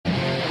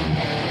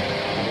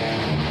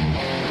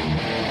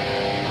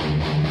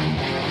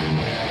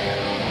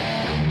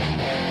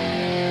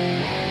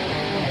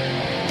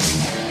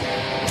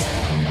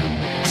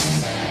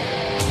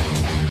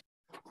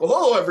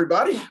Hello,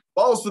 everybody.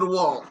 Balls to the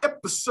Wall,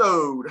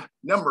 episode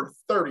number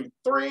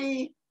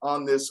 33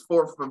 on this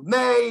 4th of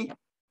May.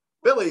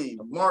 Billy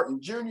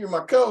Martin Jr., my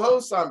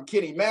co-host. I'm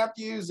Kenny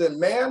Matthews, and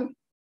man,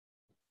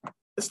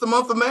 it's the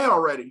month of May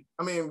already.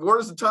 I mean,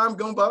 where's the time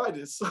gone by?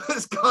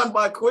 It's gone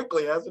by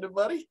quickly, hasn't it,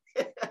 buddy?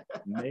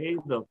 May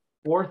the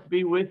 4th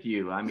be with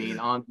you. I mean,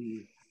 on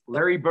the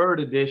Larry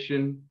Bird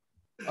edition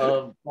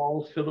of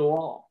Balls to the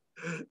Wall.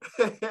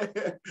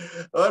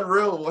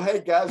 Unreal. Well, hey,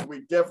 guys,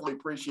 we definitely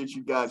appreciate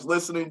you guys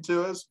listening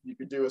to us. You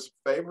could do us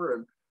a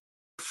favor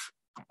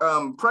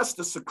and press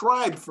the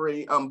subscribe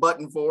free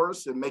button for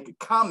us and make a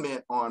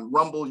comment on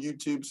Rumble,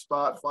 YouTube,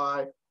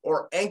 Spotify,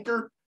 or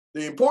Anchor.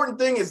 The important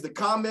thing is the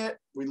comment.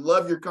 We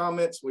love your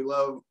comments.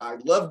 I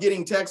love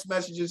getting text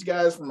messages,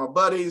 guys, from my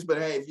buddies. But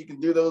hey, if you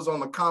can do those on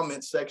the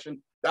comment section,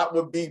 that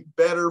would be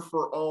better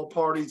for all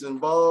parties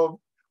involved.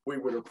 We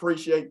would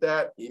appreciate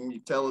that. And you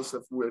tell us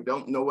if we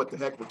don't know what the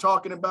heck we're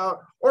talking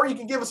about, or you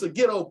can give us a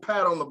good old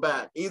pat on the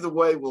back. Either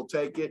way, we'll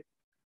take it.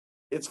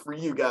 It's for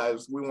you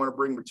guys. We want to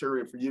bring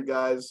material for you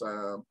guys.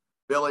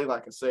 Billy,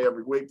 like I say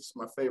every week, it's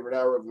my favorite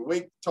hour of the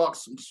week. Talk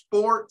some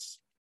sports.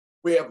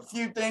 We have a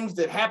few things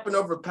that happened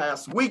over the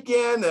past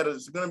weekend that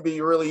is going to be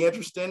really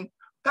interesting.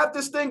 Got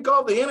this thing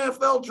called the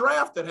NFL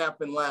draft that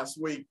happened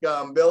last week,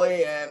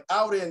 Billy, and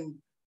out in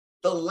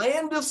the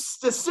land of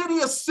the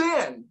city of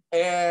sin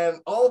and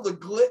all the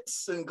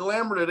glitz and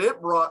glamour that it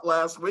brought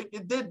last week.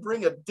 It did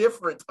bring a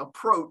different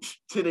approach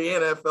to the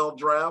NFL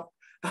draft.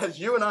 As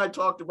you and I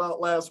talked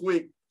about last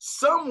week,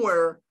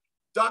 somewhere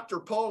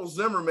Dr. Paul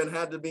Zimmerman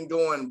had to be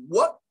going,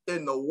 what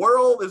in the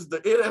world is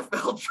the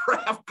NFL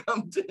draft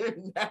come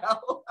to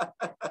now?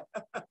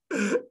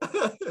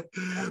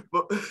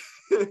 But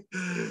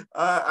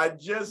I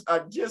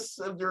just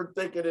sit there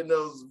thinking in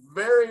those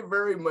very,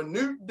 very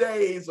minute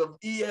days of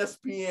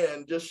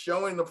ESPN, just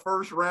showing the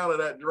first round of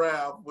that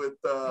draft with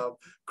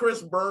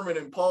Chris Berman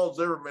and Paul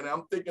Zimmerman.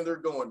 I'm thinking they're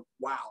going,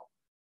 wow,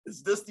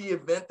 is this the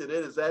event that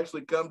it has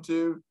actually come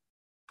to?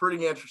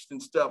 Pretty interesting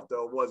stuff,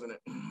 though, wasn't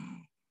it?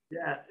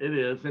 Yeah, it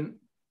is. And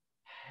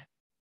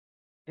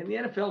in the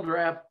NFL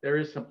draft, there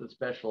is something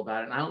special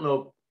about it. And I don't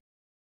know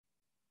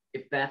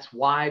if that's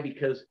why,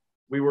 because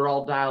we were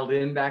all dialed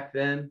in back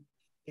then,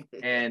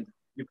 and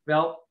you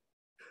felt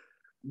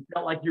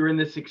like you were in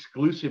this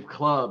exclusive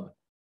club,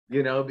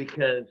 you know,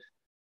 because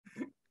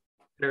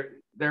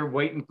they're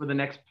waiting for the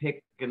next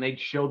pick, and they'd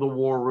show the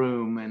war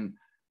room, and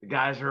the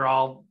guys are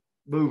all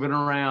moving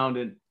around,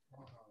 and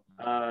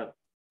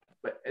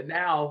but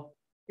now,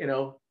 you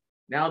know,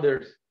 now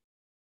there's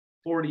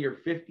 40 or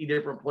 50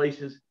 different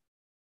places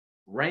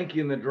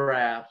ranking the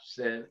drafts,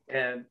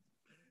 and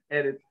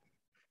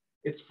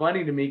it's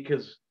funny to me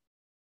because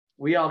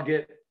we all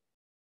get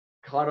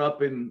caught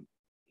up in,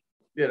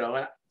 you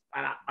know,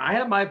 I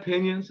have my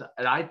opinions,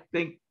 and I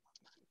think,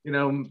 you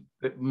know,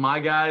 that my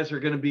guys are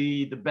going to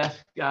be the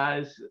best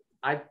guys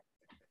I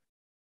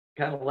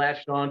kind of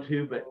latched on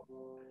to, but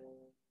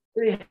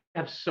they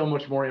have so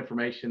much more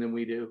information than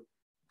we do.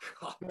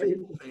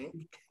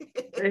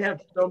 They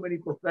have so many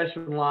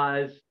professional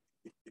eyes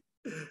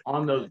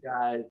on those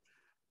guys,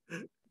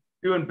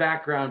 doing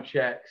background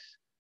checks,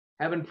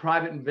 having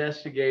private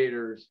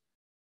investigators.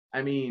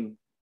 I mean,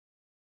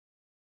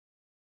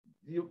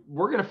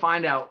 we're going to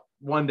find out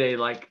one day,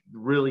 like,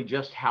 really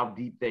just how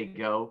deep they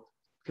go.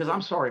 Because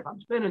I'm sorry, if I'm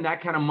spending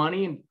that kind of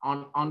money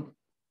on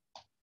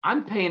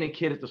I'm paying a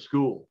kid at the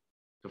school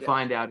to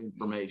find out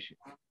information.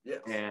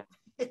 Yes. And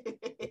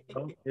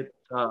it's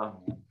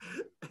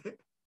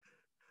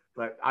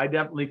but I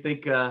definitely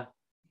think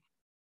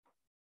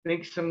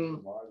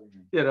some,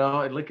 you know,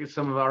 I look at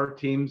some of our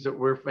teams that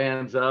we're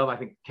fans of. I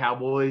think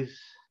Cowboys,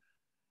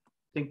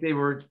 I think they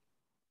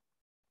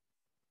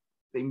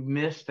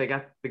missed. They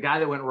got the guy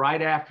that went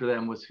right after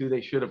them was who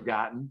they should have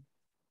gotten.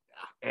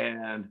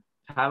 And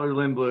Tyler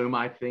Lindblom,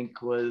 I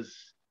think, was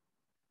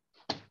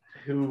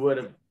who would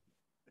have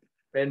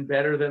been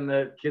better than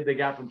the kid they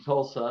got from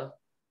Tulsa.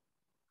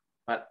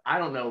 But I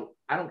don't know.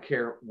 I don't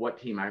care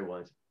what team I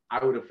was.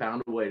 I would have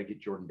found a way to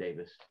get Jordan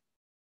Davis.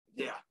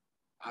 Yeah.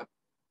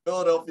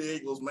 Philadelphia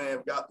Eagles may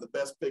have gotten the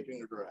best pick in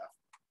the draft.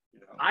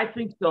 You know? I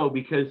think so,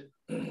 because,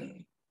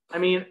 I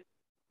mean,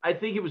 I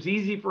think it was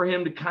easy for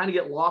him to kind of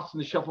get lost in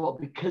the shuffle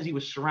because he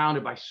was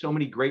surrounded by so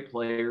many great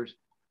players.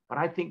 But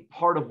I think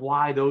part of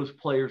why those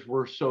players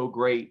were so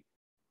great,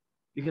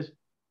 because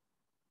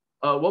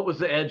what was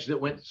the edge that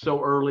went so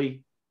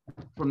early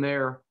from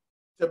there?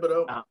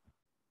 Thibodeau.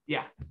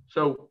 Yeah.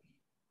 So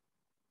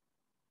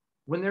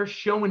when they're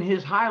showing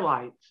his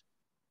highlights,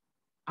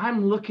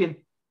 I'm looking,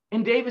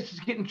 and Davis is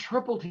getting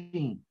triple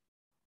teamed.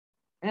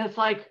 And it's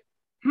like,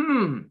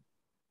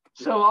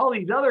 so all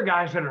these other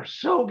guys that are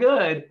so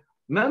good,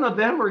 none of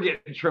them were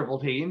getting triple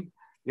teamed,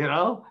 you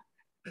know?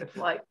 It's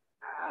like,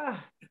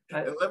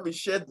 and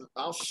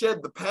I'll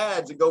shed the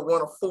pads and go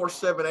run a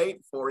 4.78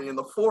 for you in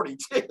the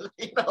 42,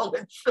 you know,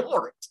 in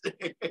short.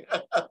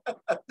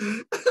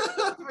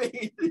 I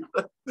mean,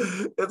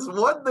 it's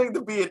one thing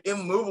to be an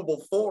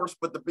immovable force,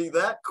 but to be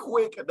that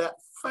quick and that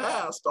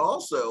fast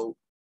also,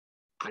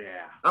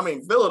 Yeah. I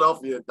mean,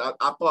 Philadelphia,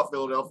 I thought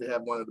Philadelphia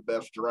had one of the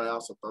best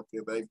drafts. I thought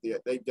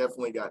they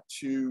definitely got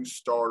two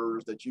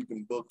starters that you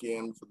can book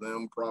in for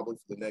them probably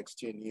for the next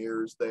 10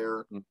 years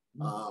there.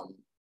 Mm-hmm.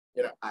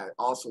 I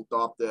also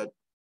thought that,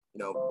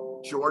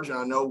 Georgia,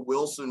 I know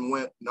Wilson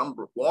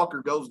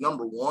Walker goes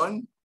number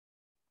one.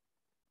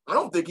 I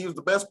don't think he was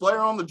the best player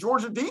on the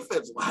Georgia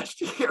defense last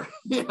year.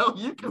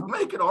 You can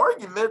make an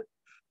argument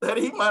that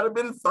he might have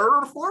been third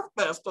or fourth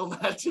best on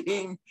that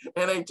team,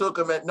 and they took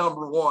him at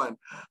number one.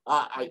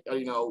 I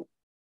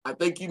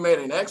think you made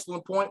an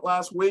excellent point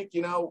last week.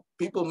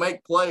 People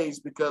make plays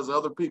because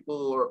other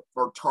people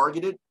are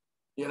targeted.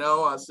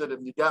 I said, if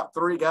you got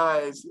three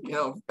guys,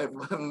 if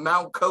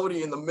Mount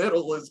Cody in the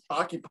middle is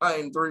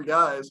occupying three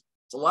guys,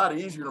 it's a lot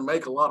easier to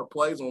make a lot of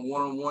plays on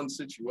one-on-one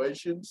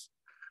situations.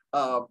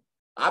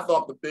 I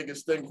thought the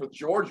biggest thing for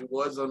Georgia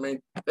was, they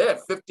had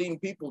 15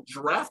 people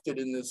drafted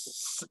in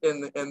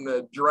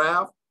the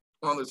draft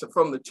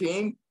from the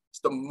team. It's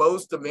the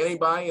most of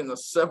anybody in the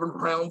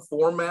 7-round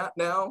format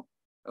now,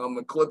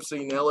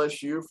 eclipsing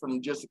LSU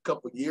from just a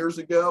couple of years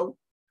ago.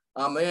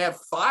 They have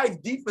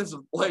 5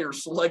 defensive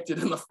players selected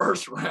in the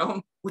first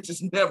round, which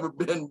has never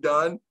been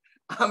done.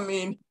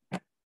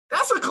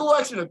 That's a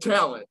collection of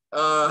talent.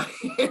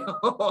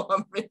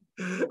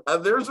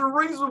 There's a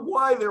reason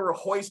why they were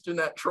hoisting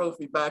that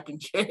trophy back in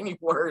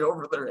January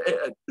over their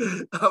head.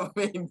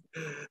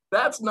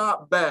 That's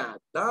not bad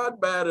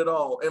at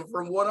all. And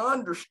from what I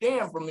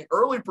understand from the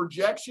early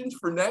projections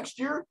for next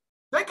year,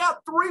 they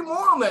got 3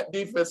 more on that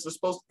defense that's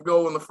supposed to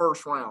go in the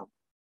first round.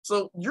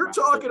 So you're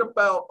talking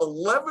about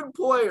 11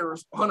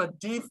 players on a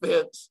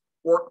defense,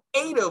 or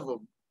 8 of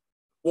them.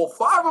 Well,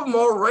 5 of them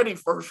already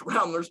first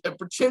rounders, and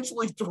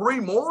potentially 3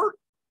 more.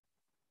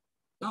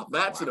 Now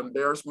that's an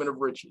embarrassment of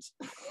riches.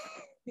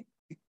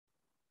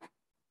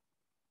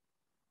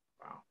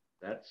 Wow,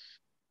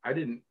 I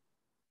didn't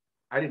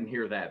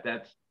hear that.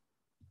 That's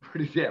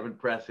pretty damn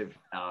impressive.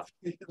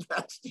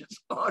 That's just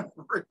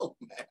unreal,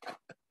 man.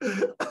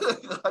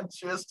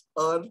 Just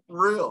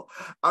unreal.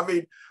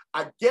 I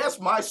guess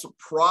my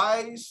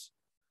surprise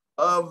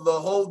of the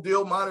whole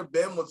deal might have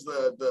been was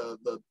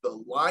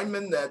the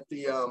lineman that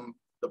the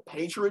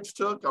Patriots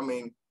took.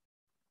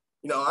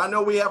 I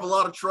know we have a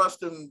lot of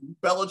trust in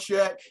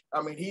Belichick.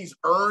 He's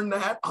earned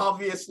that,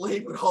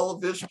 obviously, with all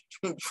of his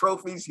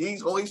trophies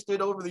he's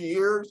hoisted over the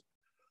years.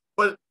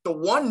 But the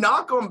one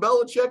knock on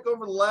Belichick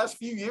over the last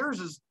few years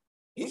is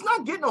he's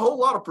not getting a whole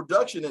lot of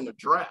production in the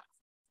draft,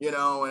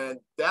 and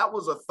that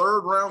was a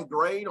 3rd-round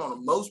grade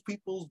on most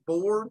people's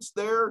boards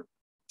there.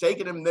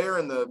 Taking him there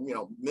in the,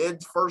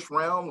 mid-first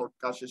round, or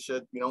I should say,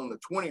 in the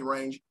 20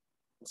 range,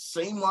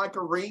 seemed like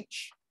a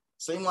reach.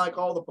 Seemed like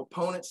all the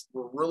proponents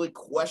were really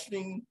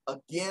questioning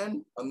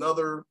again.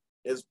 Another,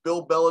 is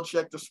Bill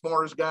Belichick the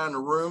smartest guy in the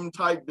room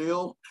type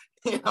deal,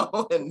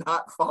 and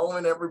not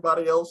following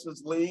everybody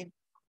else's lead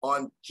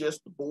on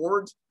just the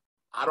boards.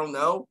 I don't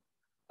know.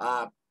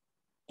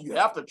 You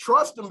have to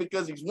trust him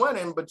because he's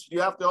winning, but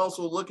you have to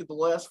also look at the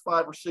last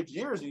 5 or 6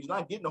 years. He's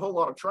not getting a whole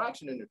lot of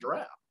traction in the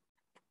draft.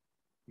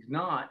 He's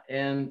not,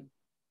 and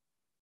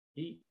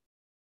he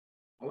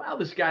allowed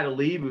this guy to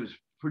leave who's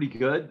pretty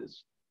good.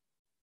 This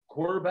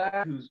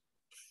quarterback who's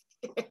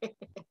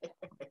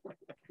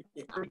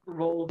Super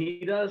Bowl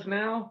he does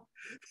now.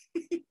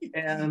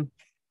 And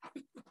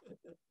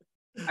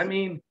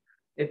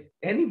if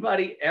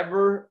anybody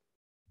ever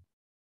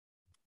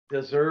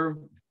deserved,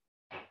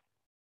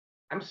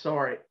 I'm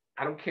sorry,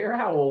 I don't care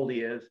how old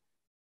he is.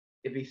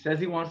 If he says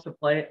he wants to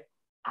play,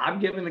 I'm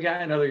giving the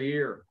guy another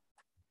year.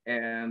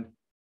 And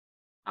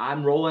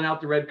I'm rolling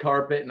out the red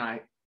carpet, and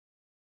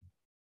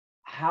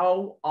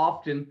how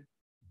often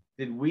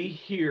did we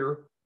hear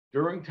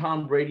during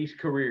Tom Brady's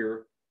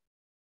career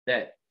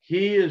that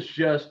he is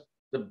just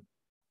the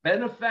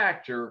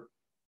benefactor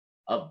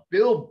of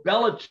Bill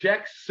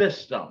Belichick's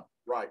system?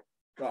 Right.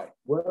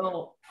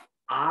 Well,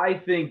 I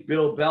think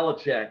Bill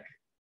Belichick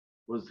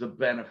was the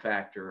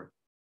benefactor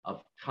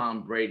of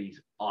Tom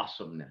Brady's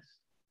awesomeness.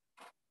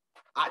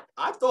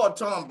 I thought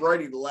Tom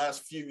Brady the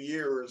last few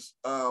years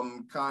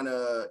kind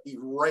of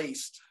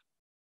erased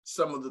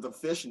some of the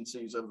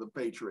deficiencies of the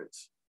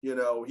Patriots.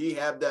 He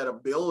had that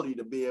ability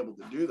to be able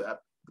to do that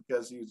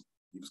because he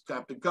was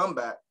Captain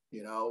Comeback.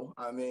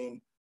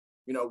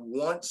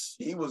 Once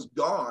he was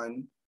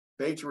gone,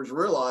 Patriots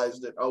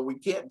realized that, we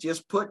can't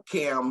just put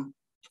Cam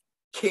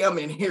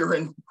in here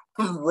and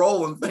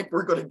roll and think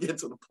we're going to get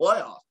to the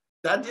playoffs.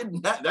 That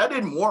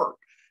didn't work.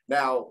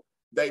 Now,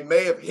 they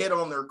may have hit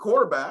on their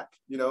quarterback,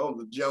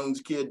 the Jones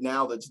kid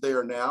now that's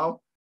there now.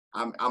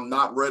 I'm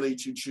not ready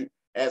to,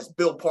 as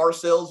Bill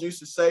Parcells used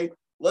to say,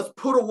 let's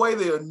put away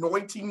the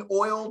anointing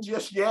oil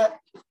just yet.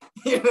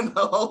 I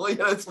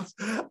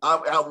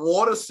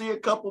want to see a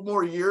couple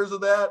more years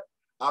of that.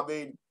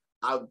 I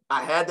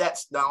had that.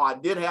 Now, I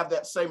did have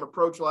that same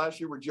approach last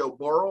year with Joe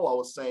Burrow. I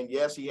was saying,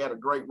 yes, he had a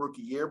great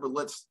rookie year, but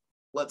let's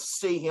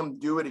see him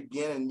do it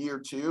again in year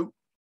 2.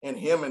 And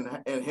him and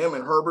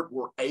Herbert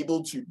were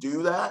able to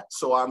do that.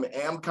 So I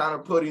am kind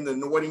of putting the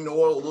anointing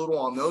oil a little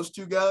on those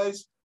two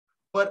guys.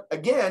 But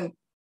again,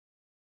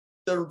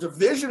 the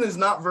division is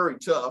not very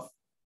tough.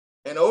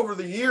 And over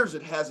the years,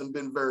 it hasn't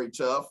been very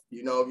tough.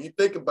 You know, if you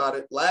think about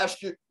it,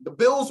 last year, the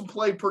Bills have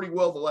played pretty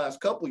well the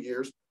last couple of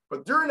years.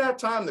 But during that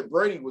time that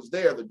Brady was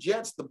there, the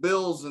Jets, the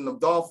Bills, and the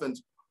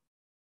Dolphins,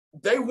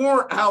 they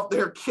weren't out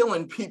there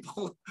killing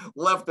people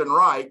left and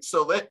right.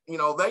 So that, you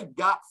know, they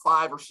got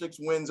 5 or 6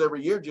 wins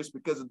every year just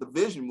because the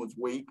division was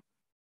weak.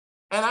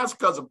 And that's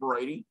because of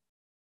Brady.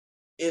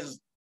 Is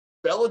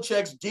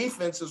Belichick's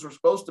defenses were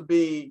supposed to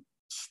be,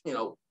 you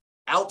know,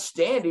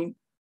 outstanding.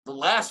 The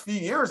last few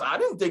years, I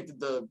didn't think that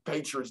the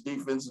Patriots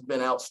defense has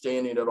been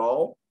outstanding at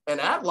all.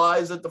 And that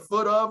lies at the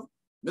foot of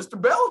Mr.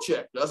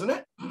 Belichick, doesn't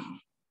it?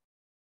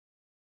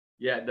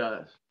 Yeah, it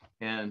does.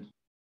 And,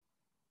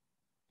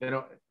 you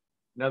know,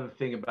 another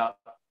thing about,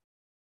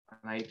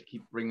 and I hate to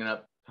keep bringing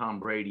up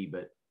Tom Brady,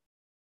 but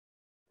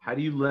how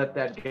do you let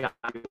that guy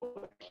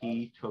go?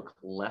 He took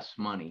less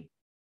money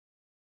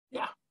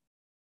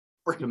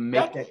to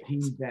make that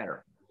team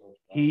better.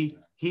 He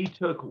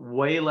took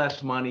way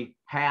less money,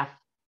 half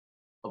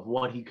of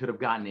what he could have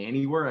gotten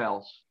anywhere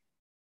else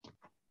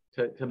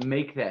to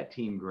make that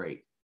team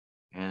great.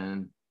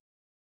 And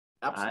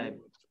absolutely.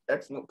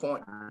 Excellent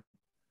point.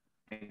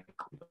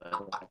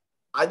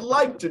 I'd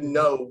like to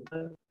know.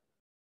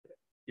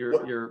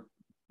 Your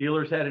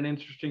Steelers had an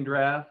interesting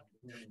draft.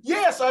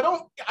 Yes, I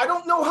don't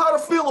know how to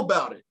feel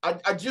about it.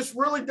 I just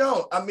really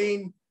don't. I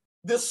mean,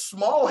 this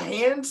small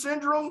hand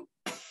syndrome,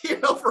 you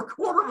know, for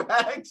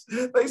quarterbacks,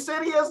 they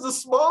said he has the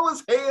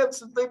smallest hands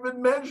since they've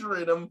been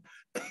measuring him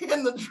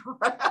in the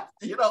draft.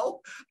 You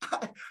know,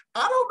 I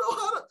don't know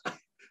how to.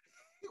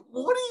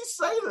 What do you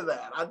say to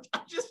that? I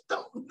just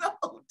don't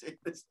know, dude.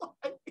 It's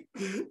like,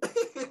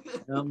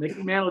 well,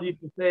 Mickey Mantle used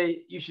to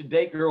say you should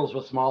date girls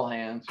with small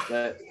hands,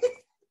 but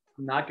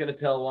I'm not going to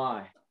tell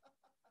why.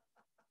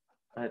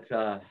 But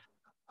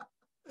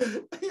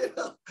you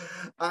know,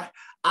 I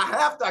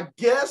have to. I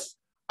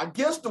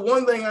guess the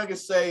one thing I can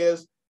say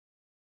is,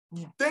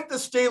 you think the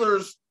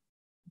Steelers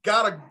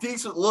got a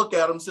decent look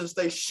at him since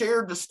they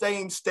shared the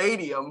same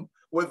stadium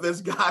with this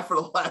guy for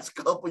the last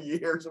couple of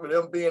years, with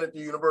him being at the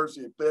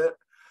University of Pitt.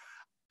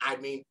 I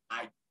mean,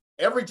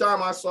 every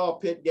time I saw a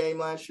Pitt game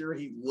last year,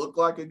 he looked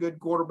like a good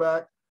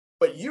quarterback.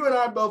 But you and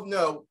I both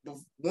know,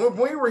 when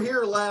we were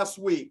here last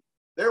week,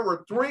 there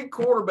were 3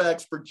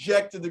 quarterbacks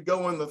projected to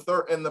go in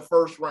the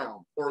first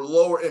round or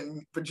lower,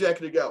 and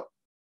projected to go.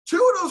 2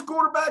 of those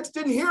quarterbacks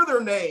didn't hear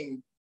their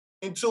name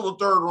until the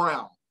 3rd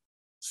round.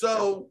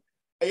 So,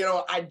 you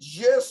know,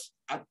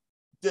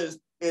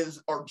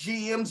 is our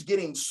GMs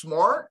getting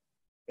smart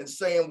and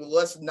saying, well,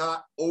 let's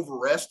not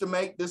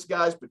overestimate this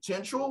guy's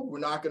potential. We're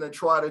not going to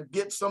try to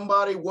get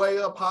somebody way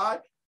up high.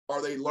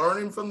 Are they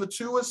learning from the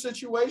Tua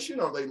situation?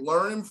 Are they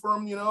learning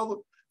from, you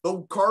know,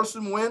 the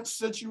Carson Wentz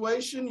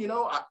situation? You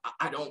know,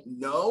 I don't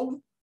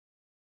know.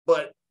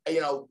 But,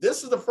 you know,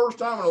 this is the first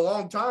time in a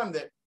long time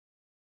that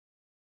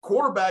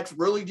quarterbacks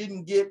really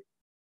didn't get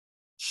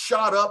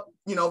shot up,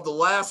 you know, the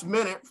last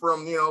minute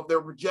from, you know,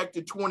 they're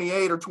projected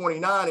 28 or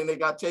 29 and they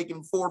got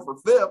taken 4th or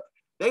 5th.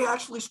 They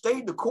actually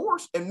stayed the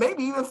course and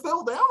maybe even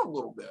fell down a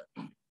little bit.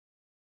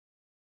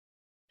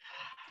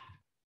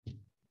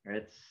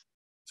 It's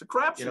a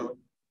crapshoot. You know,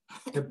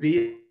 to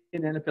be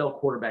an NFL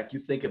quarterback, you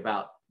think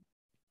about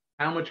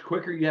how much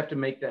quicker you have to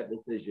make that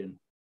decision,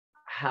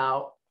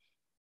 how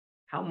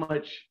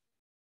much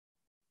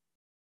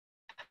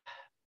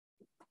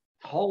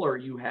taller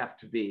you have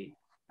to be.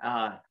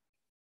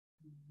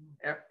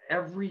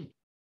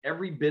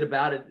 Every bit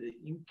about it,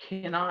 you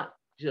cannot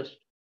just.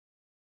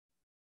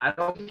 I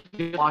don't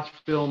watch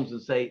films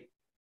and say,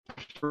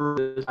 sure,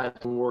 this has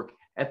to work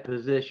at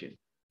position.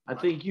 I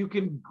think you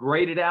can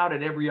grade it out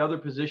at every other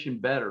position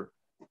better,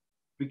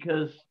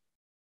 because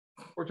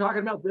we're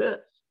talking about this.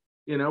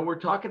 You know,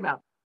 we're talking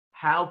about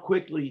how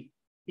quickly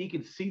he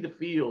can see the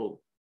field.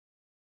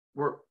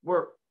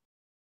 We're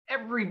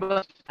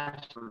everybody's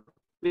faster,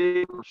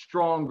 bigger,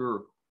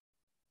 stronger.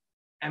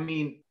 I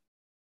mean,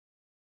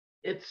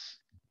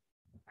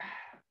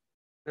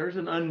 there's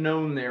an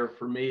unknown there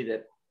for me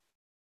that,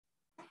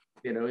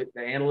 you know, the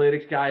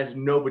analytics guys,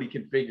 nobody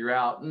can figure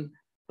out.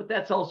 But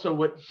that's also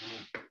what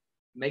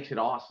makes it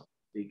awesome,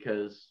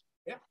 because,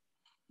 you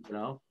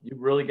know, you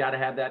really got to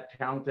have that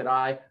talented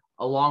eye,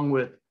 along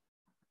with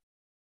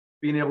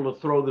being able to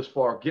throw this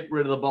far, get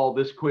rid of the ball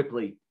this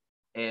quickly,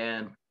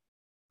 and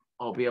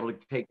I'll be able to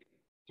take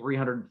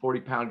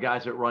 340-pound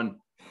guys that run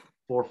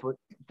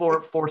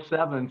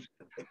 4.7s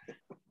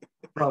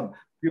from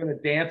doing a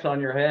dance on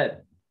your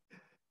head.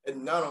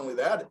 And not only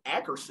that,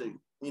 accuracy.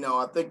 You know,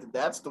 I think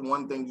that's the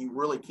one thing you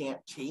really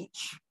can't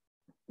teach.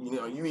 You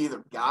know, you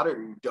either got it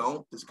or you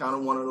don't. It's kind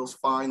of one of those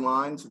fine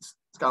lines. It's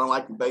kind of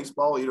like in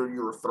baseball. Either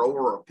you're a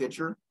thrower or a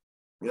pitcher.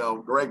 You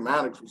know, Greg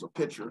Maddux was a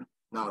pitcher,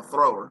 not a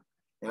thrower.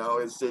 You know,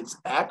 it's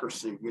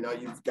accuracy. You know,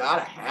 you've got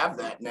to have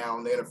that now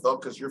in the NFL,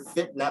 because you're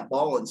fitting that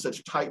ball in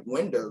such tight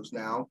windows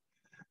now,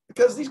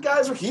 because these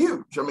guys are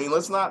huge. I mean,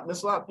 let's not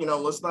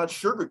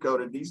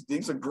sugarcoat it.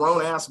 These are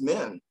grown ass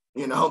men,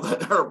 you know,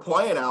 that are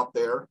playing out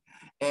there.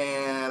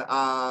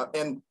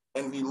 And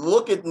if you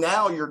look at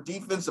now, your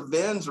defensive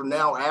ends are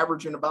now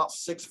averaging about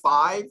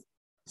 6'5",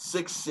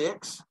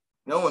 6'6".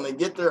 You know, when they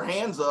get their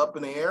hands up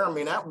in the air, I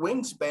mean, that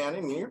wingspan,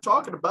 I mean, you're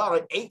talking about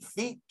like 8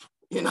 feet,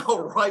 you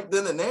know, right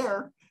then and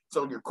there.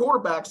 So your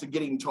quarterbacks are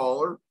getting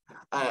taller.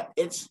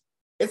 It's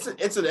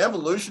an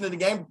evolution of the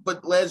game.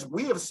 But as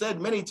we have said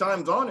many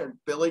times on it,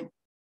 Billy,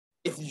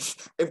 if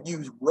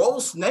you roll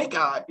snake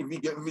eye, if you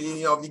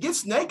get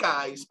snake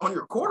eyes on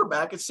your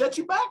quarterback, it sets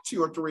you back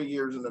 2 or 3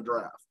 years in the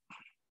draft.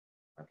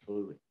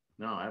 Absolutely.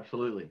 No,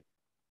 absolutely.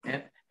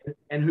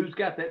 And who's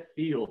got that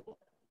feel?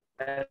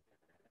 That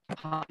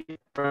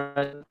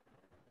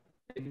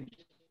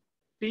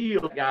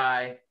feel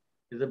guy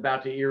is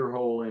about to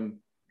earhole him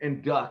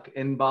and duck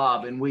and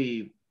bob and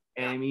weave.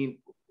 And I mean,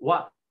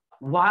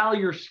 while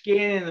you're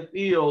scanning the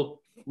field,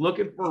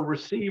 looking for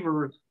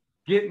receivers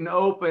getting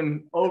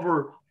open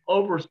over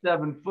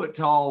 7 foot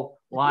tall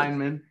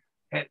linemen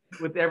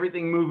with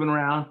everything moving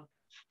around,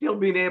 still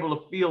being able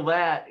to feel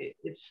that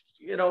it's,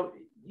 you know,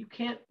 you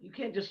can't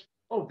just,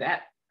 oh,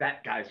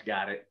 that guy's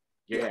got it.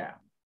 Yeah.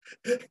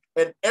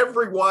 And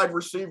every wide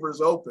receiver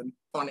is open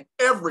on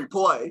every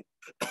play.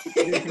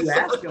 If you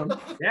ask them,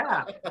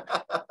 yeah.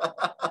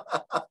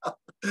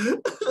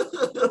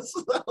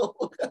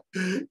 So,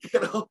 you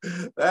know,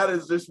 that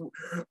is just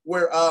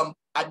where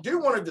I do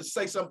wanted to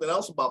say something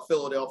else about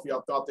Philadelphia.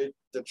 I thought that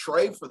the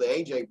trade for the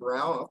AJ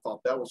Brown, I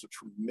thought that was a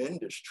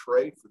tremendous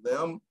trade for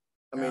them.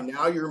 I mean,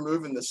 now you're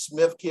moving the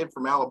Smith kid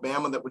from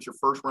Alabama that was your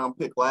first round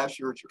pick last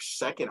year. It's your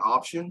second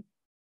option.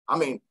 I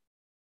mean,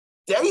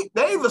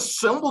 they've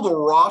assembled a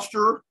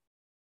roster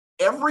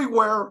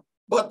everywhere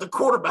but the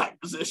quarterback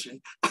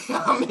position.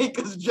 I mean,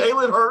 because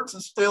Jalen Hurts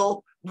is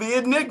still the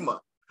enigma.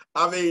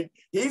 I mean,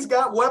 he's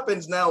got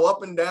weapons now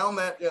up and down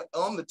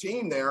on the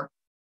team there,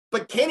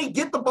 but can he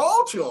get the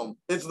ball to him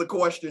is the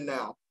question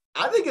now.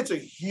 I think it's a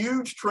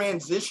huge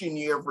transition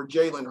year for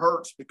Jalen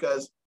Hurts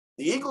because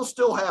the Eagles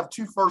still have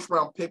 2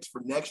 first-round picks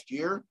for next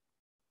year,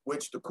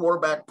 which the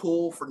quarterback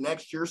pool for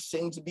next year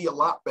seems to be a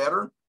lot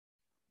better.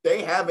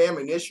 They have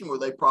ammunition where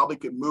they probably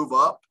could move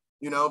up,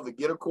 you know, to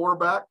get a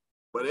quarterback.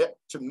 But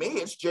to me,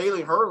 it's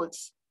Jalen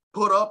Hurts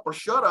put up or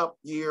shut up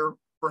year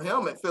for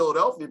him at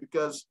Philadelphia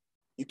because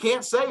you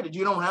can't say that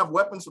you don't have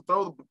weapons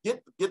to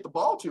get the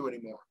ball to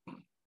anymore.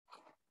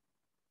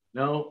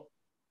 No,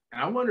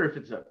 and I wonder if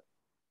it's a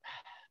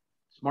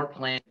smart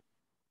plan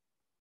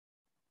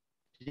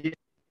to get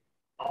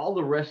all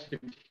the rest of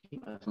the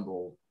team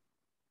assembled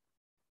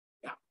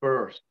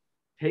first.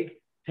 Take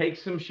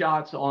some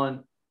shots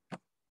on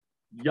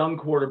young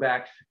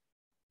quarterbacks,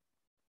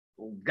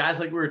 guys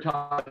like we were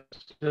talking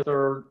to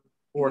third,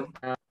 fourth,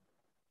 right?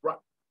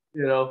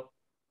 You know,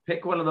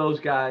 pick one of those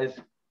guys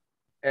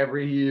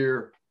every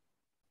year.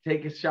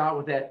 Take a shot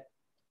with that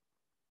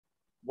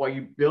while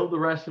you build the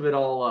rest of it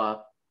all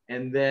up,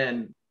 and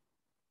then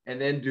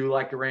do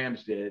like the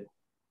Rams did,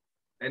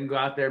 and go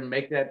out there and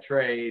make that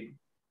trade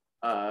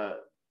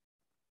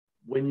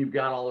when you've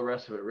got all the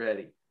rest of it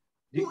ready.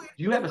 Do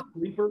you have a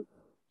sleeper? Do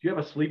you have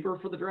a sleeper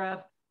for the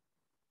draft?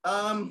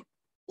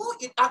 Well,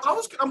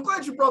 I'm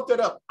glad you brought that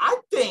up. I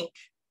think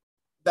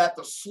that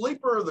the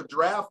sleeper of the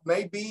draft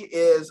maybe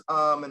is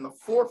in the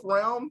 4th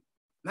round.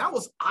 And that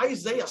was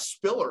Isaiah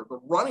Spiller, the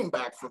running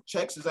back for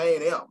Texas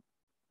A&M.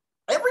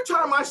 Every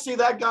time I see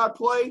that guy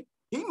play,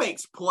 he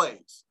makes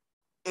plays.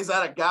 Is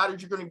that a guy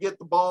that you're going to get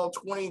the ball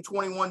 20,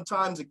 21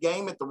 times a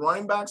game at the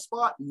running back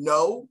spot?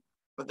 No.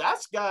 But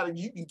that's a guy that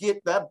you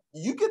get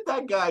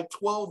that guy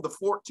 12 to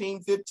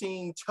 14,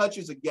 15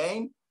 touches a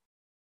game.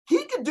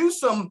 He could do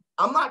some,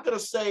 I'm not going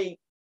to say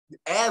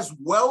as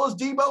well as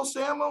Deebo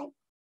Samuel,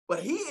 but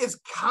he is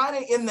kind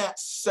of in that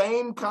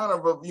same kind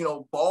of a,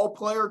 ball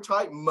player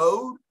type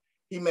mode.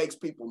 He makes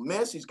people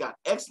miss. He's got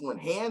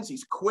excellent hands.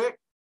 He's quick.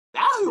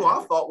 That's who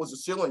I thought was a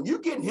ceiling. You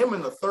getting him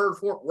in the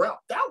 3rd, 4th round,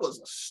 that was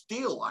a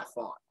steal, I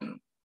thought.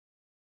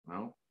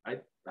 Well,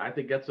 I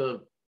think that's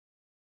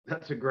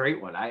a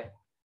great one.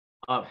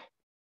 I'm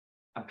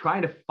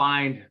trying to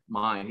find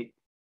mine.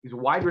 He's a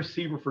wide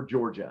receiver for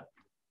Georgia.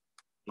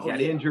 He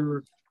got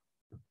injured.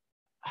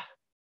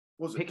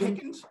 Was it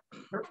Pickens?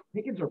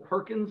 Pickens or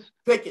Perkins?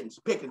 Pickens.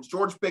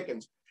 George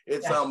Pickens.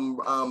 It's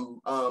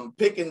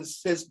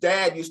Pickens. His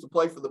dad used to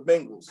play for the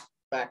Bengals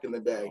back in the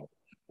day.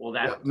 Well,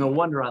 no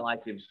wonder I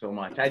liked him so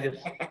much. I did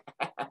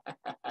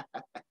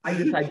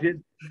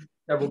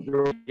several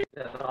girls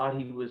that thought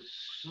he was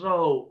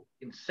so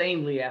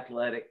insanely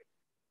athletic,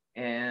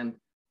 and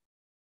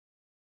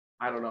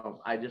I don't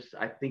know. I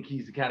think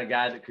he's the kind of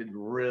guy that could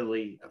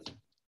really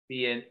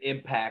be an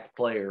impact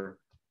player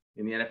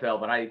in the NFL.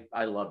 But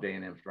I loved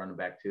A&M's running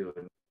back too,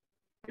 and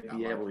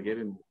be able to give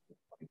him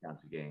 20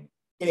 counts a game.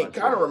 And it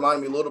kind of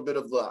reminded me a little bit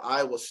of the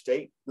Iowa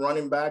State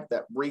running back,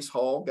 that Breece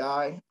Hall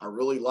guy. I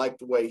really liked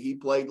the way he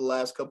played the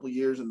last couple of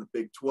years in the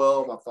Big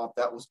 12. I thought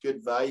that was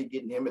good value,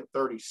 getting him at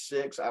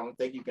 36. I don't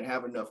think you can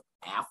have enough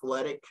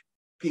athletic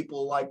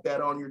people like that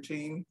on your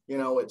team.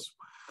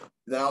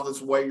 now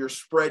this way you're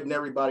spreading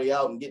everybody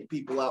out and getting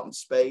people out in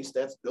space.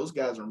 Those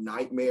guys are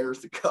nightmares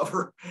to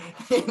cover,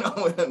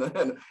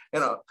 and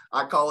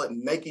I call it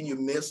making you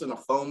miss in a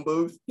phone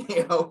booth.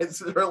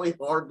 It's really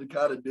hard to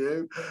kind of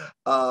do.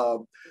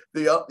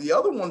 The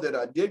other one that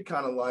I did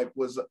kind of like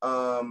was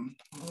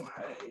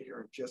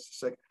here in just a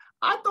second.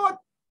 I thought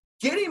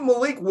getting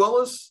Malik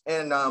Willis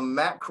and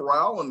Matt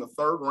Corral in the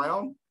third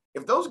round,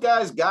 if those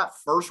guys got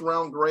first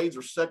round grades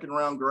or second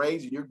round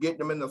grades and you're getting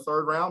them in the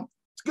third round,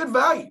 it's good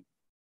value.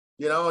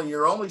 And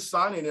you're only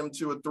signing them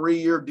to a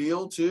 3-year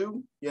deal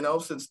too,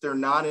 since they're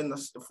not in the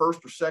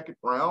first or second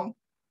round.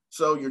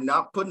 So you're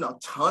not putting a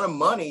ton of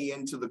money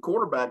into the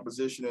quarterback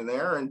position in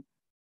there. And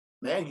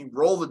man, you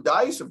roll the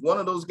dice. If one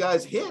of those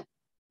guys hit,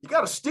 you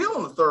got to steal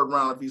in the third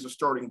round if he's a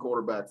starting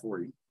quarterback for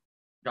you.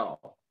 Oh,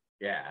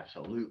 yeah,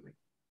 absolutely.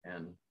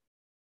 And,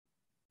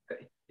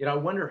 I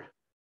wonder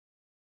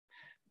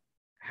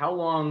how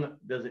long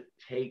does it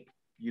take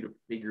you to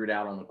figure it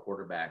out on the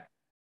quarterback,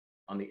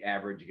 on the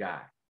average guy,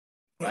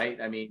 right?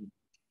 I mean,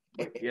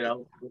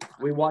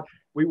 we watch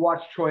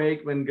Troy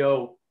Aikman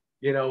go,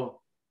 1-17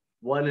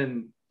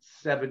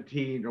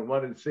 or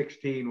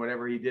 1-16,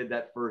 whatever he did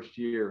that first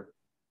year.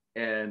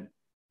 And,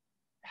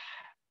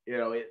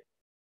 now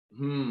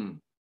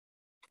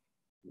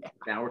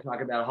we're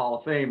talking about a Hall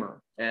of Famer.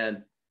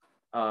 And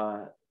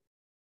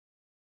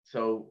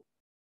so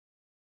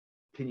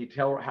can you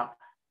tell how,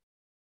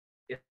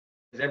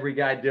 is every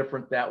guy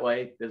different that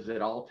way? Does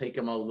it all take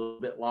him a little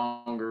bit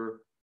longer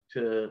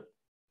to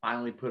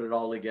finally put it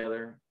all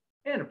together?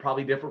 And it's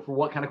probably different for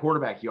what kind of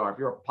quarterback you are. If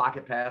you're a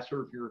pocket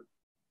passer, if you're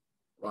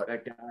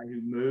that guy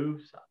who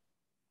moves,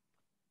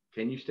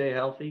 can you stay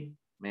healthy?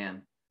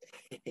 Man,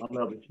 I don't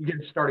know. If you get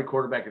a starting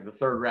quarterback at the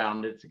third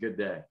round, it's a good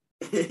day.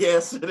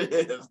 Yes, it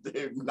is,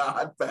 dude.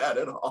 Not bad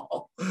at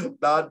all.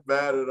 Not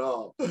bad at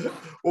all.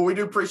 Well, we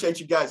do appreciate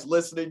you guys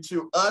listening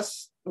to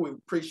us. We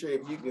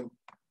appreciate if you can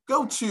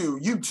go to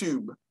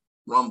YouTube,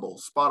 Rumble,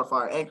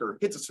 Spotify, Anchor,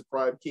 hit the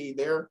subscribe key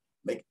there.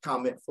 Make a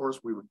comment for us.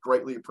 We would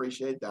greatly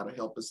appreciate that. That'll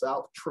help us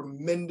out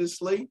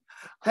tremendously.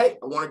 Hey,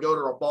 I want to go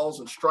to our balls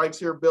and strikes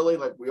here, Billy,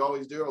 like we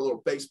always do, our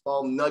little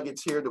baseball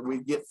nuggets here that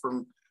we get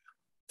from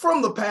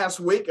the past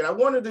week. And I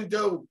wanted to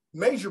go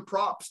major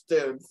props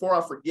before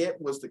I forget,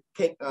 was to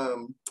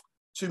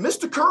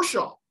Mr.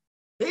 Kershaw.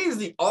 He's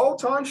the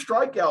all-time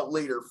strikeout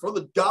leader for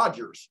the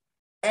Dodgers.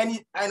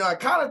 And I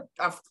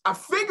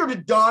figured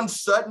that Don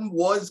Sutton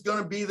was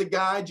going to be the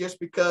guy just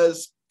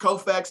because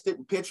Koufax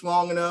didn't pitch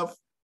long enough.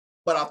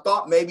 But I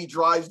thought maybe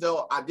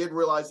Drysdale. I did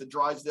realize that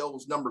Drysdale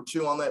was number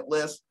 2 on that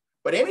list.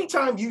 But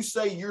anytime you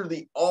say you're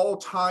the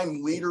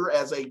all-time leader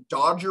as a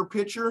Dodger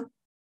pitcher,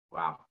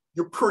 wow,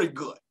 you're pretty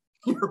good.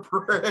 You're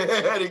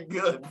pretty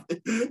good.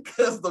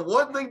 Because the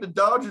one thing the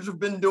Dodgers have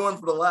been doing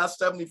for the last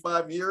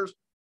 75 years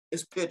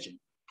is pitching.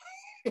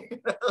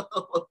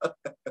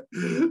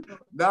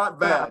 Not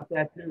bad.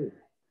 That too.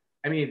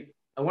 I mean,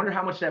 I wonder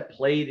how much that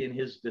played in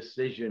his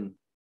decision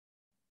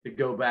to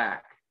go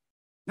back.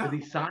 Because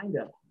he signed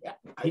a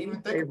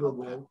team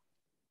favorable.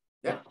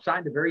 Yeah,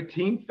 signed a very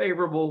team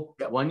favorable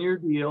 1-year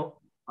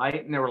deal.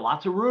 Right, and there were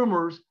lots of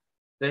rumors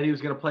that he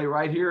was going to play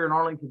right here in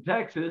Arlington,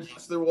 Texas.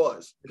 Yes, there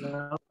was.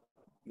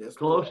 Yes,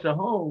 close to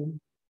home.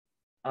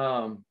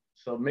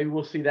 So maybe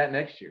we'll see that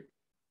next year.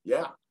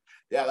 Yeah.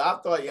 I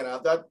thought,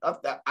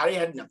 I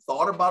hadn't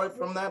thought about it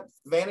from that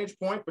vantage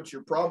point, but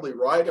you're probably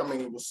right. I mean,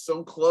 he was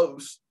so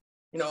close,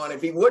 and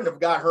if he wouldn't have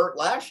got hurt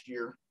last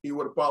year, he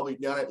would have probably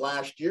done it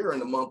last year in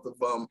the month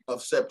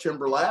of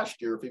September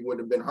last year if he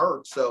wouldn't have been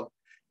hurt. So,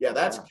 yeah,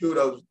 that's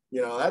kudos.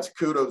 That's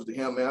kudos to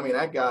him, man. I mean,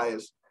 that guy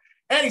is,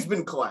 and he's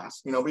been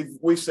class.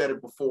 We've said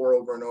it before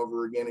over and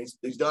over again.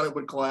 He's done it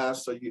with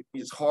class. So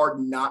it's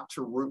hard not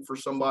to root for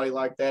somebody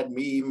like that.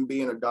 Me, even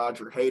being a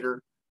Dodger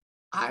hater,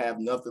 I have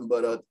nothing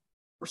but a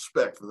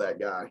respect for that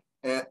guy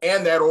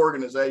and that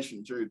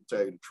organization, too, to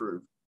tell you the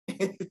truth.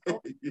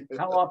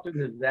 How often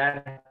does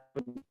that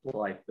happen in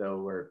life, though,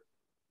 where,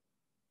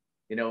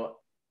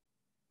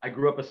 I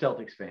grew up a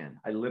Celtics fan.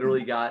 I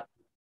literally got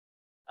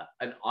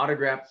an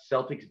autographed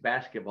Celtics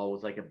basketball.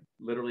 Was like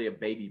literally a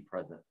baby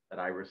present that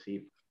I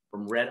received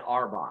from Red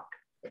Auerbach,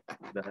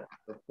 the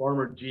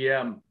former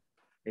GM.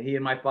 And he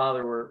and my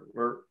father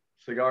were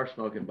cigar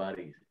smoking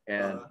buddies.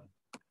 And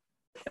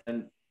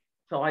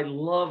so I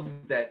loved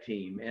that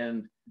team.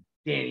 And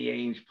Danny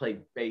Ainge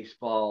played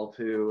baseball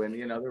too. And,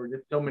 there were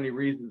just so many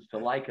reasons to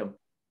like him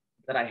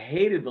that I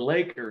hated the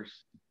Lakers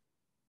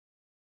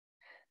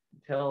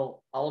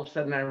until all of a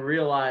sudden I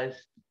realized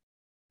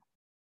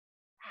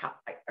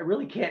I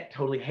really can't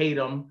totally hate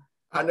them.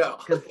 I know.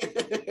 Because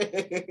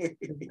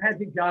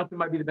Magic Johnson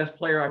might be the best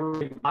player I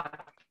really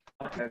got.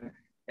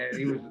 And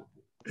he was,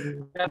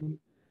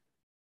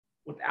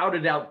 without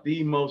a doubt,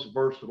 the most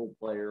versatile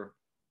player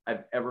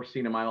I've ever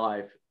seen in my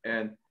life.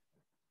 And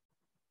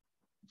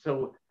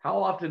so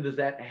how often does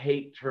that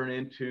hate turn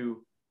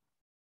into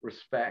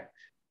respect?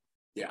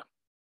 Yeah.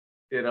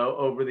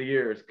 Over the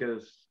years,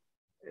 because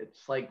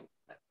it's like,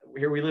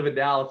 here we live in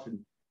Dallas, and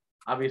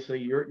obviously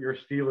you're a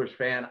Steelers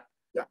fan.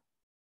 Yeah.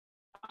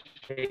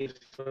 Chase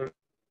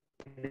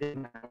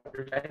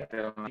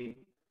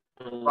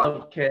I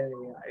love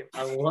Kenny.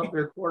 I love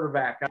their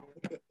quarterback.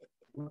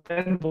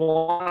 Ben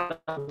Vaughn,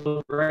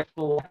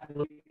 grateful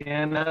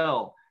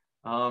NL.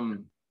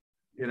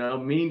 You know,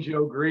 Mean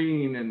Joe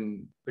Green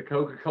and the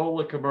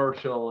Coca-Cola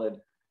commercial, and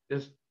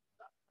just,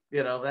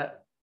 you know,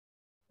 that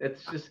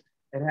it's just,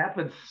 it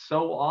happens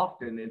so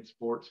often in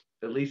sports.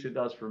 At least it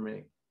does for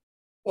me.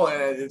 Well,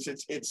 and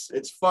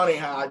it's funny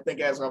how I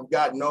think as I've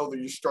gotten older,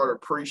 you start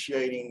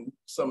appreciating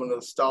some of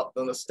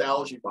the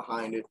nostalgia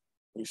behind it.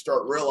 You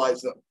start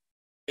realizing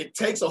it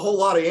takes a whole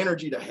lot of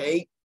energy to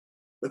hate,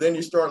 but then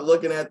you start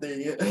looking at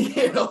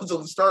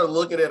start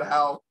looking at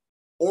how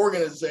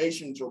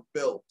organizations are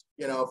built.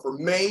 You know, for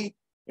me,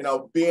 you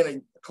know, being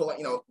a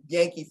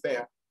Yankee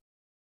fan,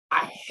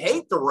 I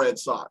hate the Red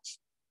Sox,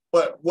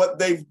 but what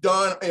they've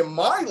done in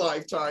my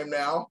lifetime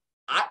now,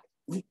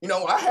 we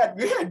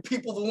had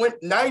people that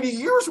went 90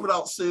 years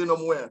without seeing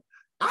them win.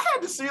 I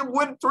had to see them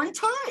win 3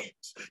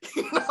 times.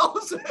 You know,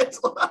 so it's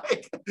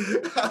like,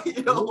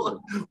 you know,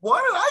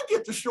 why did I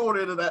get the short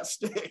end of that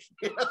stick?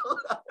 You know,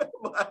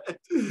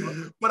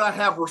 but I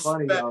have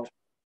respect. Funny,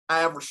 I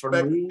have respect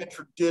and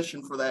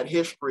tradition for that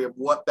history of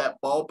what that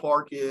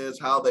ballpark is,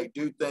 how they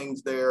do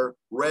things there.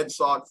 Red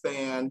Sox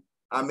fan.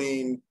 I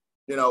mean,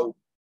 you know,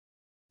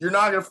 you're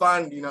not going to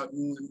find, you know,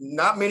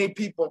 not many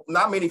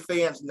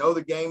fans know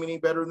the game any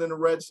better than the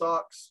Red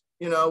Sox,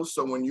 you know.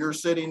 So when you're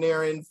sitting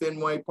there in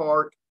Fenway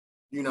Park,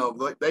 you know,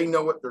 they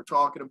know what they're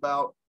talking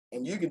about,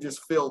 and you can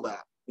just feel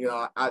that. You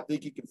know, I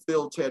think you can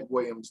feel Ted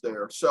Williams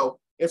there. So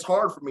it's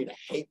hard for me to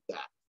hate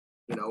that.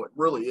 You know, it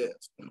really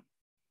is.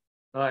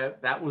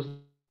 That was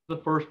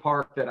the first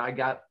part that I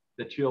got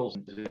the chills.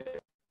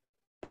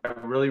 I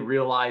really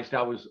realized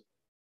I was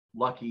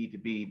lucky to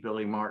be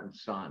Billy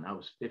Martin's son. I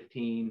was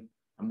 15.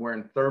 I'm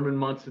wearing Thurman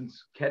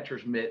Munson's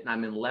catcher's mitt, and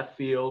I'm in left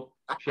field,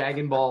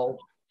 shagging balls.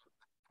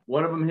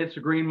 One of them hits a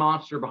green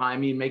monster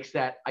behind me and makes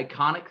that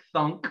iconic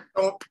thunk.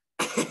 Oh.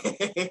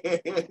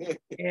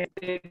 And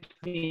it's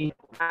me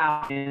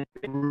out and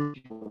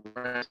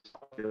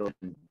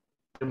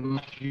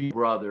the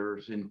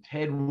brothers and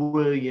Ted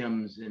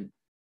Williams and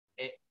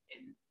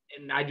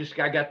I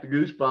got the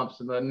goosebumps,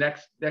 and the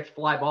next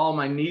fly ball,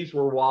 my knees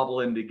were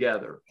wobbling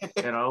together,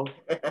 you know.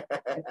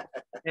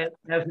 And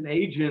as an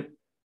agent,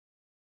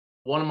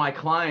 one of my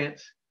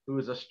clients, who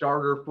was a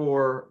starter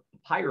for the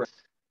Pirates,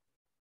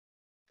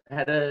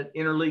 had an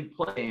interleague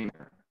play.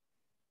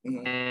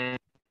 Mm-hmm. And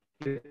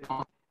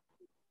I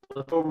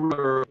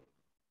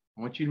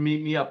want you to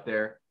meet me up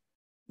there.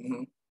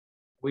 Mm-hmm.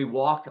 We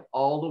walked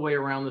all the way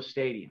around the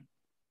stadium.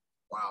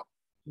 Wow.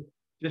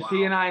 Just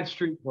he and I in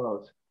street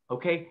clothes.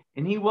 Okay.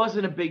 And he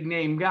wasn't a big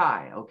name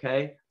guy.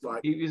 Okay.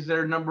 Right. He was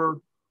their number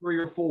 3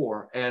 or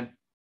 4. And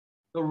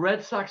the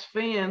Red Sox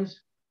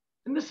fans,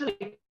 and this is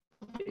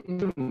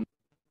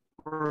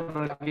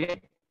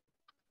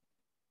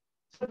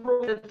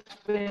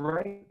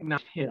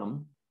recognized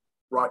him,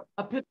 right?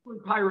 A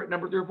Pittsburgh Pirate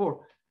number 3 or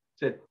 4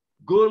 said,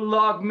 "Good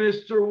luck,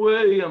 Mr.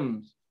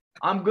 Williams.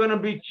 I'm gonna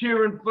be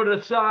cheering for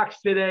the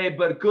Sox today,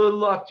 but good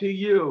luck to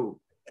you."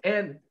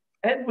 And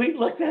we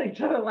looked at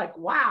each other like,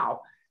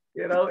 wow,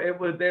 you know,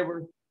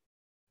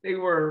 they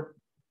were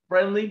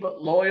friendly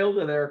but loyal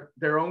to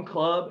their own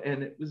club,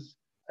 and it was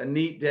a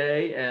neat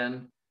day.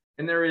 And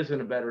there isn't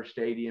a better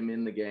stadium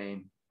in the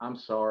game. I'm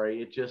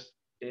sorry, it just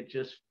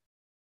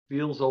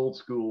feels old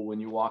school when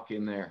you walk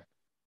in there.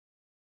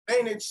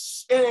 And if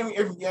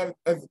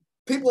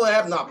people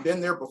have not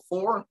been there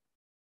before,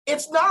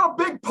 it's not a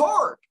big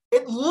park.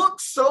 It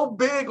looks so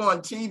big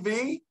on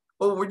TV,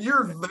 but when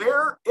you're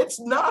there, it's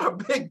not a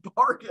big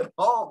park at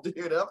all,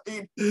 dude. I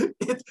mean,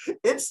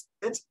 that's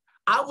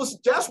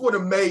what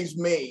amazed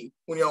me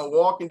when, you know,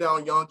 walking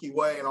down Yankee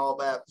Way and all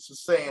that,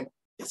 just saying,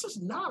 this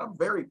is not a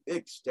very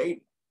big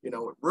stadium. You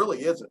know, it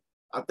really isn't.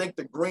 I think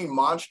the Green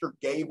Monster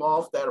gave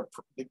off that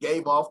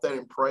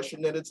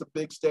impression that it's a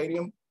big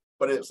stadium,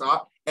 but it's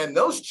not. And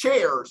those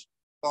chairs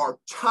are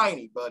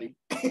tiny, buddy.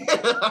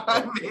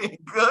 I mean,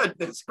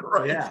 goodness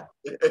gracious.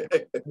 Yeah.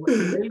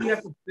 Maybe you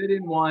have to sit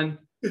in one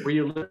where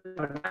you live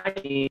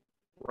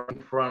in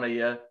front of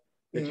you,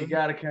 that you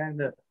got to kind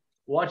of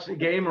watch the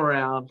game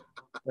around.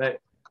 But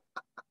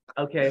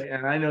okay,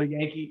 and I know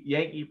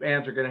Yankee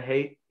fans are going to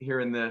hate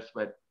hearing this,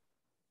 but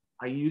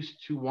I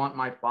used to want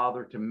my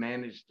father to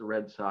manage the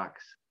Red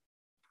Sox.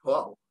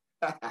 Whoa.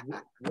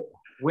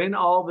 When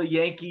all the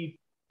Yankee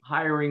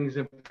hirings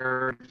and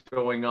firings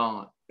going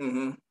on.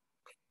 Mm-hmm.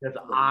 Because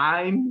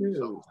I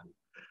knew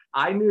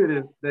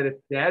that if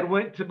Dad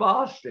went to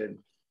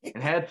Boston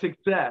and had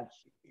success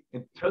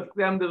and took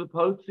them to the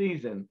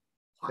postseason,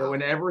 that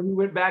whenever he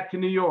went back to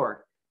New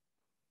York,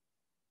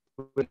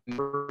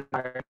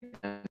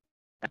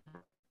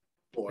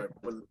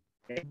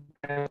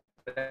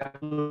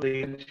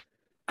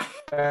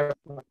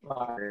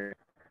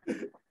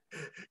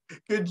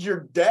 could your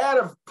dad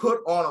have put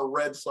on a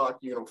Red Sox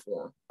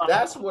uniform?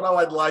 That's what I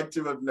would like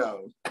to have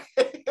known.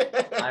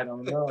 I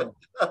don't know.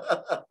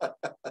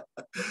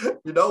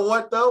 You know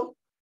what, though?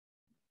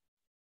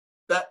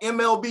 That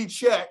MLB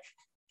check,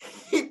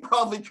 he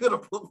probably could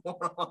have put one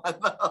on.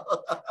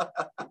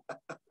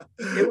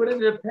 it would have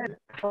depended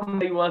how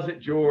many was it,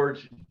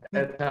 George,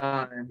 at the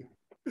time,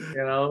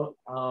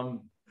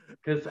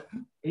 because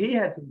he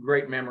had some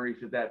great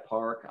memories at that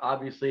park.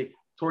 Obviously,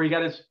 it's where he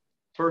got his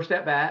first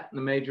at bat in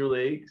the major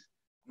leagues.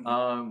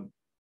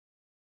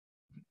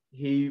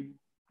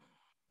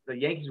 The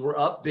Yankees were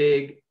up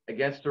big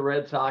against the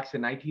Red Sox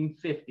in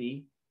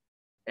 1950,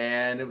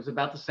 and it was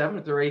about the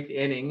 7th or 8th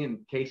inning, and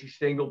Casey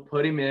Stengel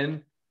put him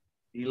in.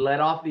 He led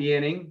off the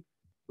inning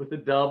with a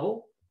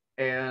double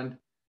and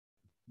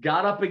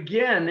got up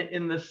again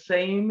in the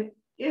same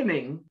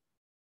inning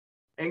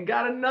and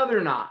got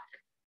another knock.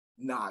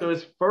 Nice. So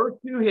his first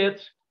 2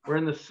 hits were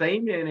in the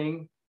same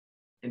inning,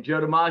 and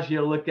Joe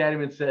DiMaggio looked at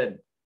him and said,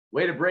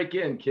 "Way to break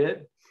in,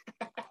 kid."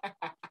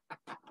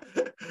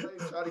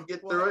 Try to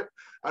get through it.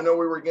 I know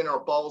we were getting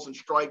our balls and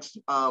strikes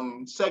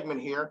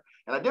segment here,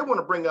 and I did want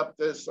to bring up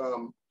this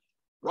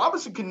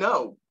Robinson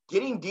Cano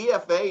getting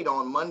DFA'd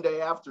on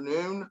Monday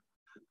afternoon.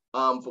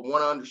 From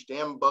what I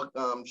understand, Buck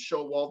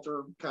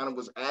Showalter kind of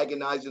was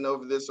agonizing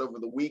over this over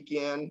the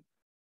weekend.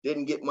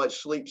 Didn't get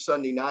much sleep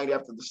Sunday night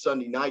after the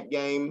Sunday night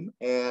game,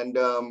 and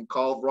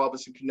called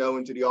Robinson Cano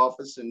into the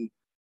office and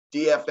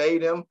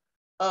DFA'd him.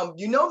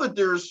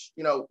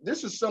 That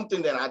this is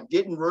something that I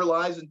didn't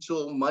realize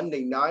until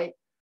Monday night.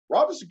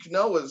 Robinson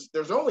Cano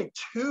there's only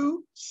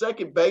 2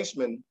 second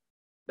basemen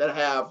that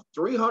have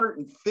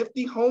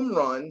 350 home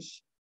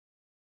runs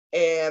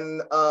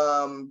and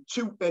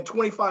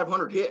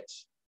 2,500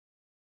 hits.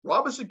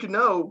 Robinson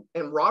Cano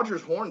and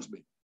Rogers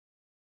Hornsby.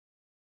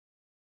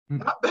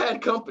 Not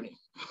bad company.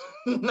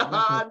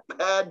 Not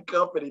bad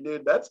company,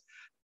 dude.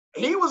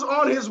 He was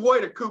on his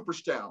way to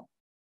Cooperstown.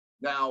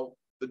 Now,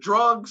 the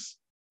drugs,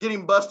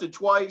 getting busted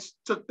twice,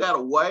 took that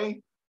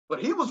away,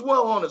 but he was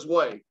well on his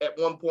way at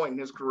one point in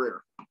his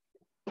career.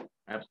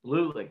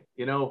 Absolutely.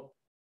 And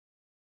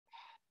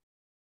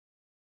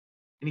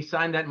he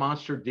signed that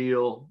monster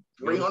deal.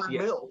 $300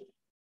 million.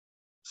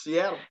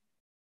 Seattle.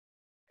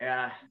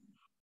 Yeah.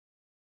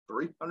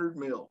 $300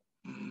 million.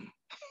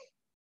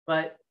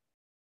 But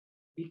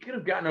he could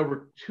have gotten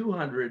over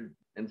 200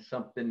 and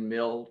something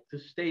mil to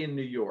stay in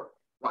New York.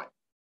 Right.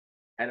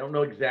 I don't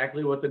know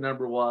exactly what the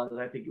number was.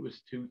 I think it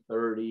was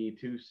 230,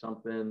 2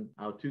 something.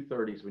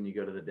 230 is when you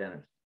go to the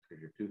dentist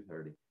because you're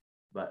 230.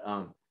 But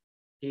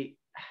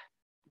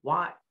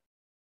why?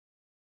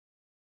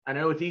 I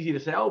know it's easy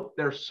to say, oh,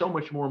 there's so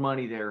much more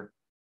money there.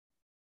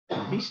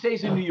 He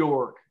stays in New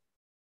York.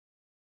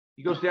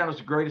 He goes down as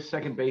the greatest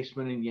second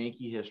baseman in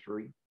Yankee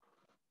history.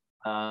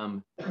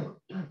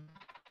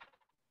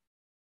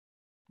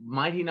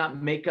 Might he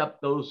not make up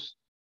those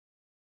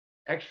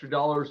extra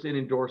dollars in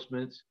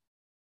endorsements?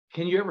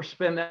 Can you ever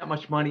spend that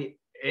much money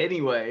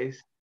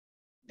anyways?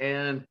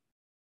 And,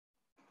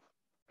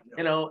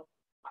 I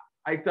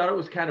thought it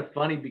was kind of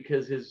funny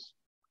because his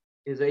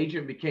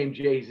agent became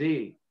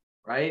Jay-Z,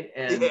 right?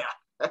 And yeah,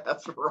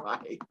 that's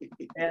right.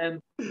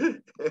 And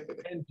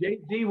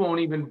Jay-Z won't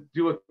even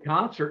do a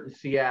concert in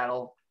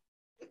Seattle,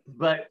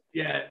 but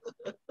yeah,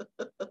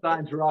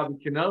 signs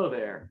Robbie Cano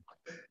there.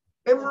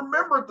 And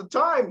remember, at the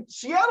time,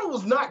 Seattle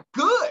was not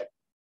good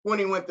when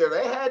he went there.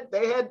 They had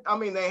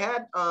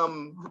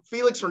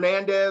Felix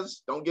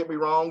Hernandez. Don't get me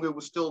wrong, who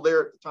was still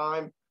there at the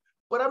time,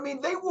 but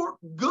they were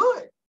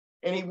good.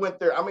 And he went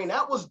there.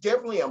 That was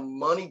definitely a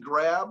money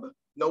grab,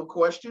 no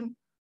question.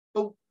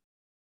 But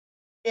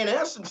in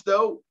essence,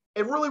 though,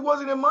 it really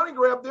wasn't a money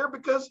grab there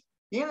because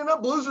he ended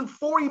up losing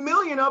 $40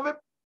 million of it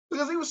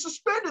because he was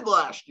suspended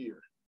last year.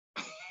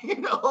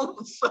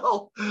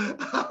 So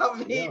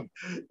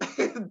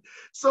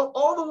so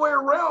all the way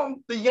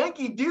around, the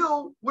Yankee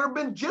deal would have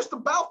been just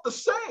about the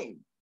same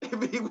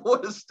if he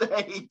would have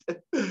stayed.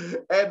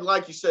 And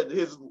like you said,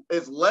 his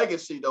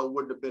legacy though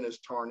wouldn't have been as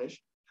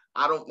tarnished.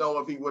 I don't know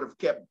if he would have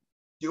kept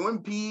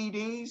doing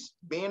PEDs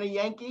being a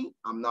Yankee.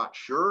 I'm not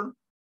sure.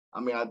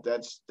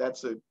 That's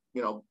a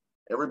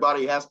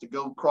everybody has to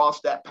go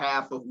cross that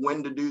path of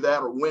when to do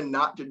that or when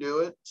not to do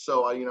it.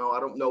 So, I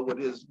don't know what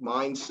his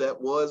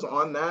mindset was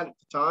on that at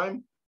the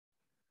time.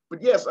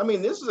 But yes,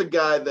 this is a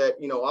guy that,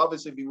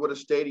 obviously if he would have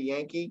stayed a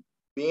Yankee,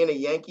 being a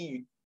Yankee,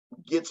 you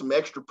get some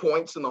extra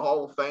points in the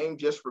Hall of Fame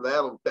just for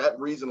that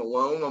reason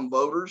alone on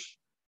voters.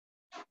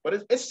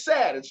 But it's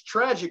sad. It's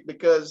tragic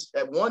because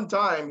at one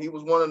time he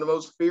was one of the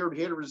most feared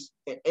hitters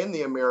in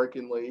the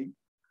American League.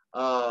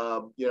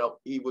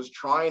 He was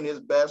trying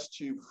his best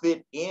to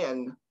fit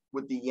in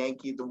with the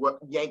Yankee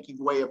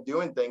way of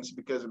doing things,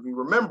 because if you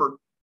remember,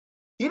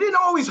 he didn't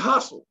always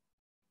hustle.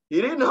 He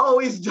didn't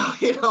always,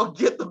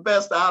 get the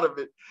best out of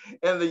it.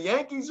 And the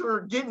Yankees were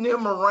getting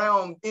him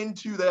around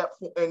into that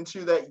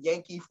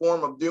Yankee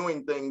form of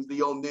doing things.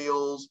 The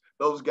O'Neills,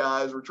 those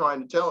guys were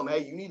trying to tell him,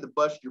 hey, you need to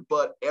bust your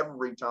butt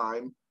every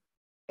time.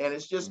 And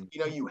it's just,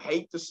 you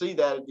hate to see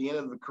that at the end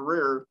of the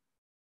career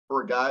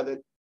for a guy that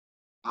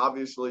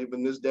obviously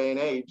in this day and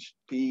age,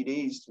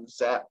 PEDs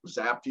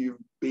zapped you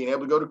being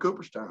able to go to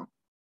Cooperstown.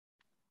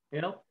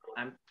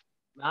 I'm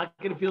not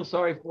going to feel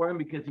sorry for him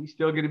because he's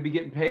still going to be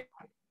getting paid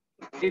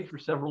for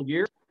several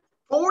years.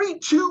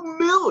 $42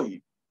 million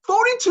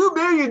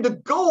to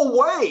go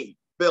away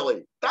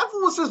Billy. That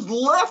was his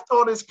left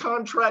on his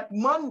contract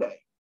Monday.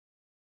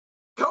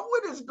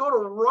 Cohen is going to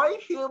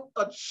write him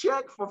a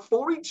check for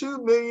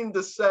 $42 million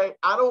to say,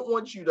 I don't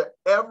want you to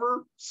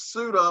ever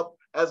suit up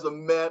as a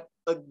Met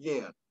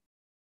again.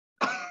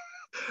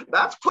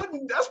 That's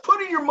putting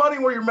your money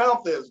where your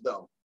mouth is,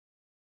 though.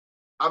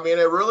 I mean,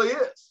 it really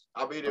is.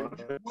 I mean, if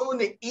you're willing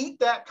to eat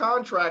that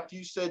contract,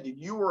 you said that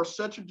you are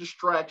such a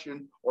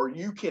distraction or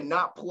you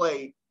cannot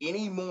play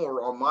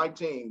anymore on my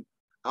team,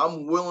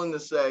 I'm willing to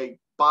say,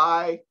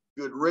 bye,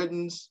 good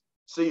riddance,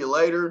 see you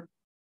later.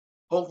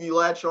 Hope you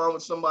latch on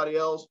with somebody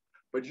else,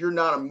 but you're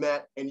not a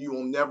Met and you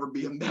will never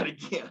be a Met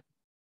again.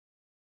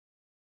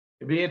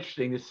 It'd be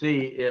interesting to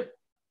see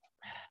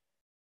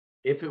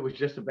if it was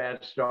just a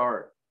bad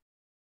start,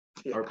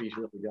 or if he's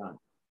really done.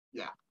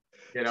 Yeah.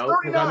 You know,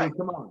 I mean,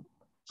 come on.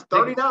 It's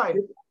 39.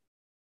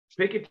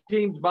 Pick a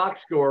team's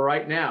box score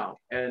right now,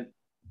 and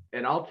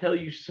I'll tell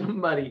you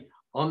somebody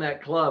on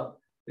that club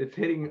that's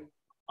hitting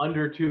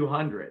under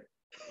 200.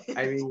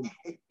 I mean,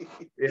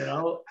 you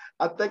know.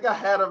 I think I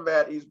had him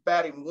he's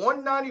batting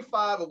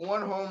 195 with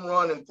 1 home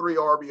run and 3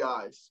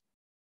 RBIs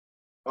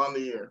on the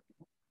year.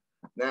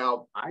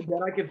 Now, I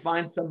bet I could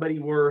find somebody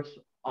worse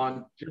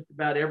on just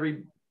about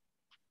every.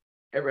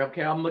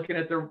 Okay, I'm looking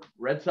at the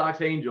Red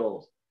Sox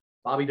Angels.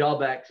 Bobby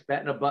Dahlbeck's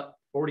batting a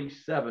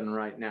 .47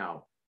 right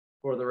now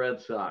for the Red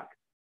Sox.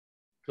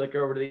 Click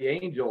over to the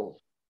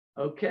Angels.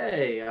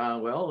 Okay,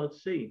 well,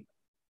 let's see.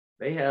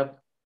 They have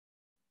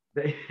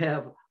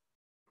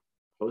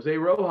Jose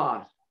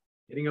Rojas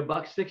hitting a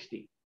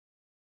 .60,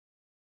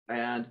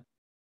 and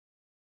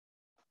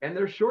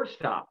their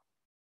shortstop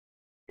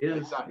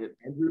is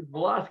Andrew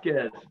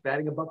Velasquez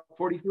batting a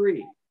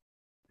 .43.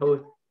 So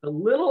it's a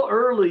little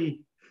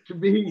early to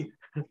be,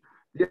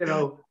 you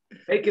know,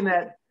 making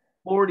that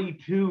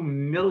 $42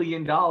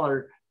 million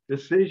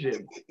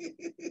decision,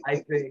 I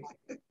think.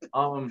 If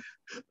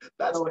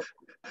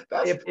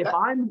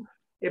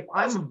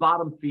I'm a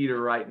bottom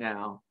feeder right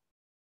now,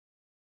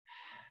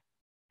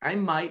 I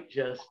might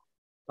just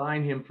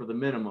sign him for the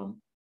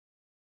minimum,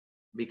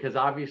 because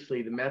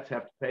obviously the Mets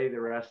have to pay the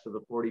rest of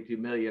the $42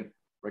 million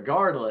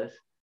regardless.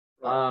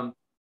 Sign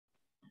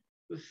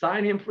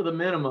him for the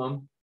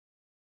minimum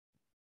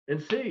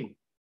and see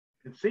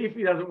if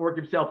he doesn't work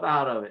himself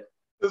out of it.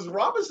 Does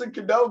Robinson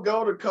Cano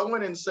go to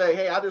Cohen and say,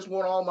 hey, I just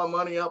want all my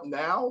money up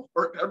now?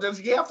 Or does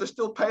he have to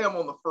still pay him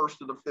on the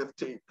 1st of the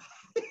 15th?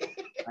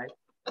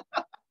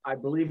 I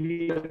believe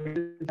he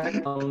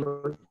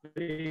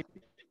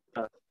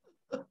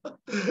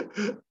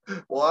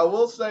Well, I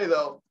will say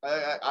though,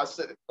 I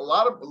said a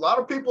lot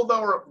of people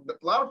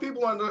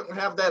don't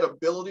have that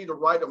ability to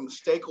write a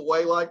mistake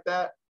away like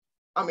that.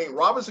 I mean,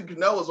 Robinson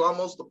Cano is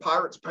almost the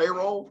Pirates'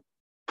 payroll.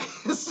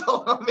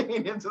 So I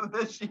mean, into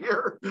this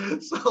year.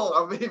 So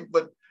I mean,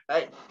 but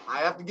hey, I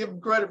have to give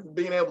him credit for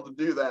being able to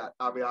do that.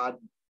 I mean,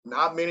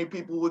 not many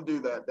people would do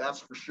that. That's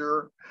for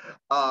sure.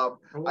 I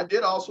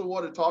did also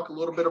want to talk a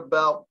little bit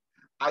about.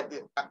 I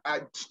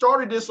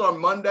started this on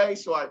Monday,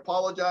 so I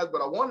apologize,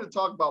 but I wanted to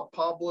talk about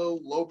Pablo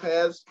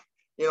Lopez.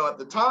 You know, at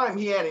the time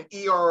he had an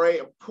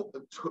ERA of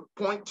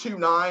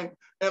 0.29,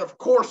 and of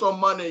course on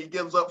Monday he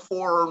gives up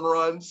 4 earned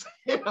runs.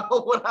 You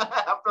know,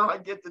 after I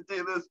get to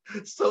do this,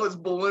 so it's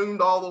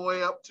ballooned all the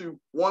way up to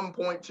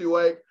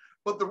 1.28.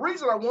 But the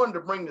reason I wanted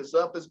to bring this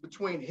up is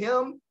between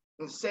him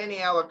and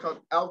Sandy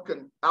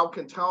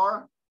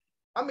Alcantara.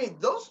 I mean,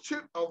 those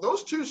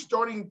two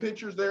starting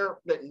pitchers there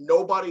that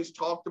nobody's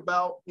talked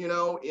about, you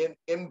know,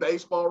 in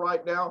baseball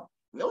right now.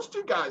 Those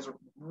two guys are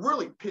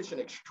really pitching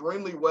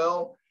extremely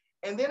well.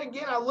 And then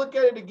again, I look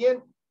at it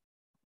again,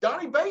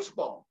 Donnie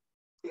Baseball.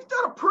 He's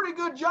done a pretty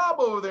good job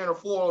over there in the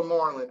Florida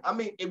Marlin. I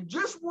mean, it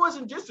just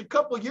wasn't just a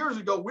couple of years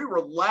ago, we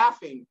were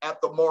laughing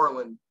at the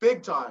Marlin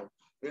big time.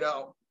 You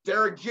know,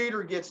 Derek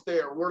Jeter gets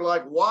there. We're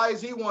like, why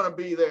does he want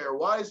to be there?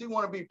 Why does he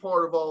want to be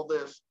part of all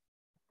this?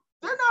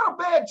 They're not a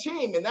bad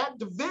team. In that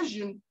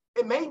division,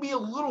 it may be a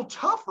little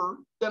tougher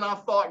than I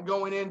thought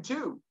going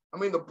into. I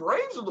mean, the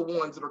Braves are the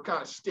ones that are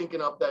kind of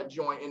stinking up that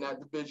joint in that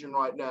division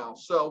right now.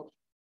 So,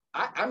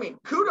 I mean,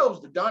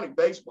 kudos to Donnie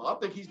Baseball. I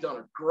think he's done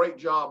a great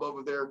job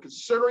over there,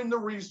 considering the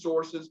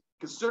resources,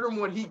 considering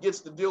what he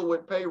gets to deal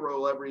with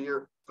payroll every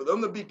year, for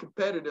them to be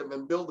competitive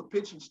and build the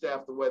pitching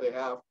staff the way they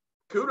have.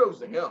 Kudos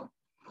to him.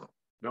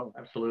 No,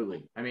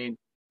 absolutely. I mean,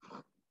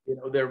 you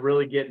know, they're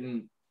really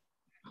getting –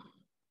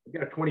 we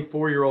got a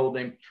 24-year-old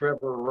named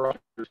Trevor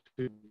Rogers.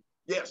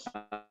 Yes.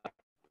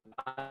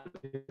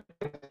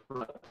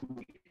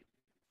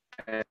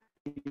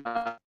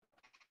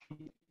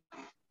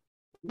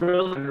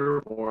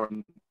 Really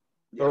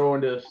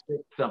throwing to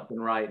stick something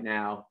right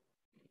now.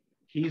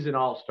 He's an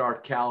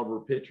all-star caliber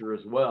pitcher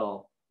as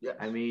well. Yes.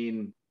 I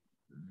mean,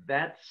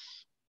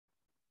 that's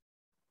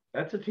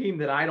a team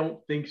that I don't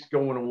think's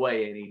going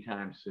away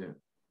anytime soon.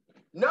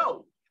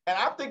 No, and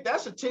I think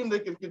that's a team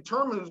that can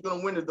determine who's going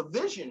to win the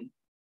division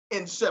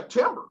in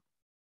September.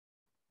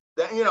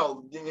 That, you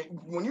know,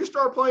 when you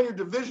start playing your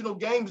divisional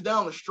games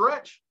down the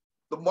stretch,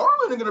 the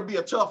Marlins are going to be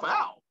a tough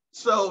out.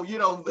 So, they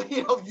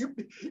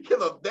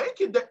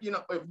could,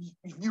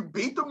 if you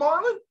beat the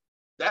Marlins,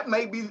 that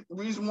may be the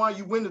reason why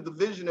you win the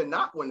division and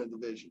not win the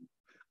division.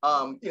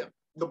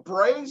 The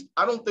Braves,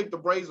 I don't think the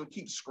Braves will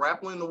keep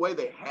scrapping the way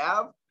they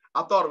have.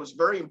 I thought it was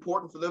very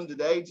important for them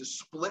today to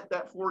split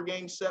that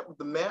 4-game set with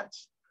the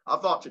Mets. I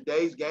thought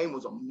today's game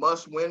was a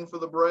must-win for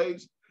the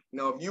Braves.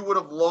 If you would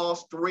have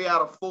lost 3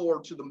 out of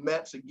 4 to the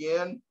Mets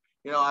again,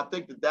 I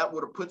think that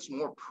would have put some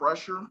more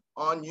pressure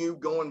on you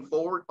going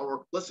forward.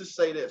 Or let's just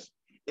say this,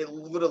 it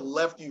would have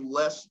left you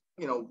less,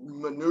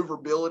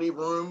 maneuverability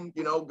room,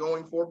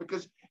 going forward,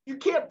 because you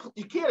can't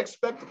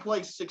expect to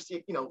play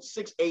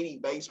 680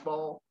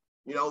 baseball,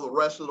 the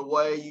rest of the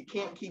way. You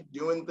can't keep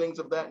doing things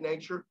of that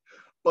nature.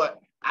 But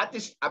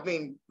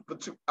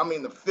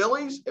the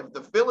Phillies, if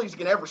the Phillies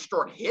can ever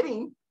start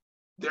hitting,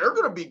 they're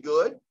going to be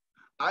good.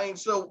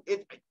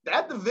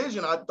 That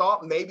division I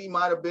thought maybe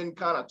might have been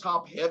kind of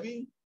top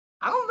heavy.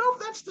 I don't know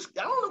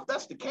if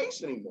that's the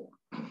case anymore.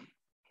 I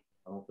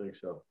don't think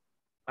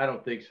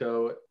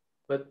so.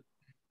 But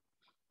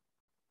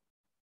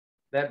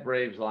that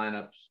Braves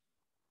lineups,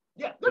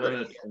 yeah, they're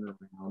going to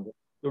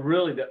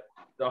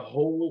the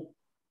whole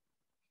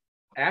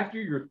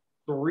after your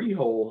 3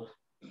 holes,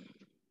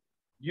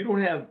 you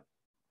don't have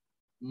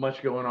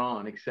much going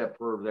on except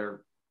for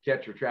their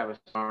catcher Travis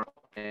Arnold,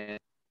 and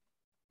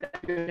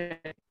it's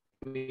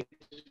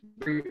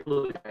very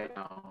fluid right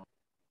now.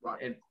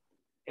 Right.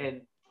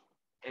 And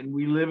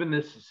we live in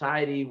this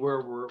society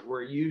where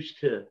we're used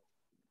to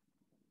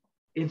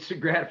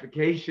instant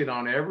gratification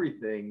on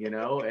everything,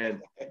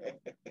 and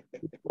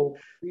people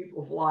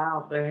fly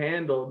off the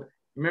handle.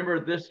 Remember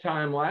this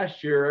time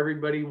last year,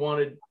 everybody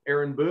wanted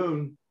Aaron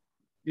Boone,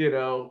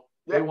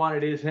 they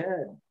wanted his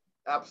head.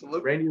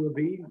 Absolutely.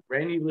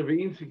 Randy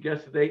Levine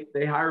suggested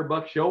they hire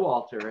Buck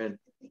Showalter, and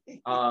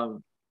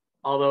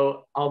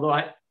although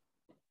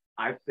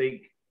I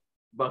think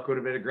Buck would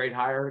have been a great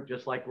hire,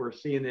 just like we're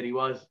seeing that he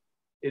was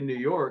in New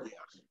York.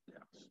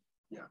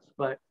 Yes.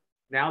 But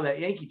now that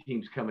Yankee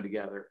team's coming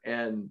together,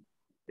 and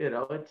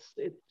it's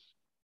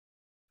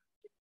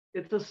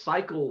a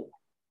cycle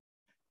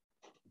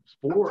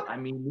sport. I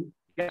mean,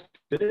 I'm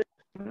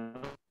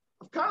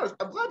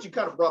glad you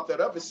kind of brought that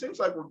up. It seems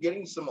like we're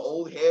getting some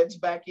old heads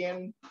back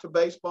in to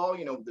baseball.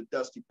 The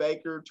Dusty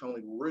Baker,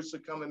 Tony La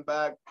Russa coming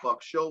back,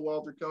 Buck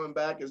Showalter coming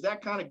back. Is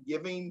that kind of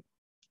giving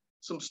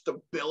some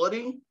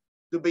stability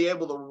to be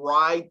able to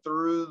ride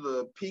through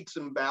the peaks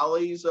and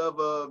valleys of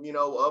a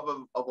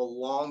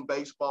long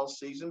baseball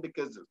season,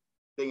 because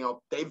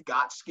they've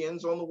got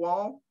skins on the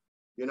wall.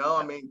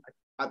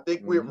 I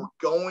think we're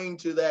going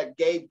to that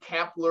Gabe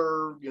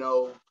Kapler,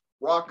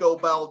 Rocco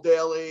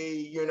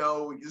Baldelli,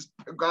 we just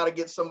got to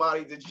get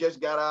somebody that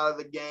just got out of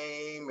the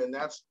game, and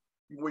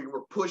we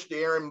were pushed to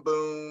Aaron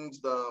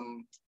Boone's,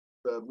 the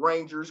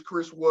Rangers,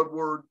 Chris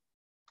Woodward.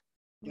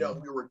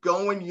 We were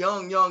going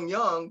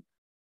young.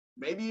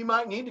 Maybe you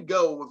might need to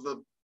go with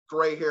the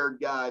gray-haired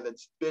guy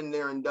that's been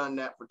there and done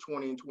that for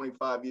 20 and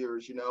 25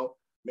 years,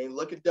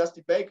 look at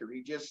Dusty Baker.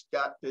 He just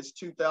got his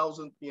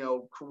 2000th,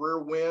 career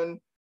win.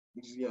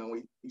 He's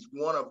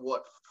one of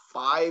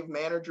 5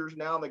 managers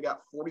now. They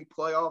got 40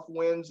 playoff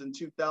wins and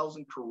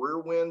 2,000 career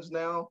wins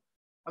now.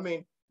 I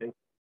mean,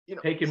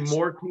 taking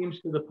more teams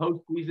to the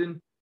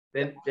postseason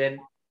than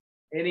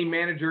any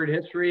manager in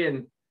history,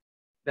 and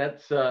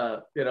that's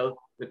the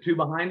 2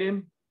 behind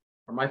him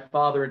are my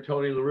father and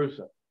Tony La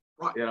Russa.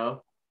 Right.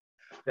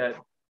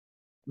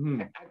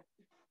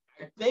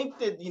 I think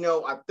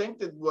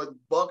that what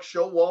Buck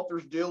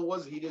Showalter's deal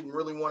was, he didn't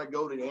really want to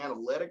go to the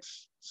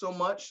analytics so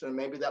much, and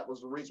maybe that was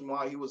the reason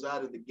why he was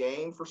out of the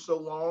game for so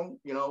long,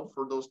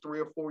 for those 3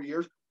 or 4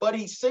 years. But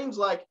he seems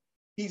like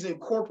he's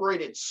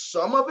incorporated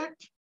some of it.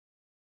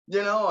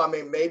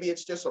 Maybe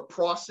it's just a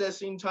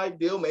processing type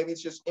deal. Maybe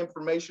it's just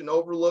information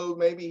overload.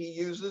 Maybe he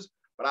uses,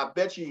 but I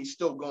bet you he's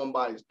still going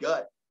by his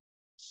gut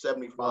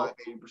 75,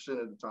 80%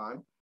 of the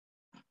time.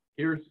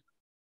 Here's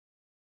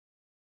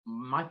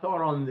my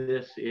thought on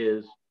this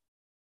is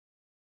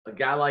a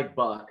guy like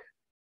Buck,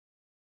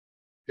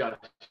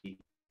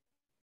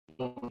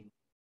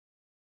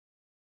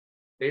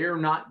 they're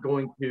not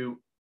going to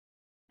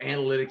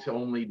analytics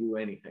only do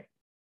anything.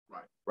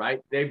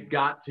 Right? They've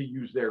got to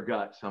use their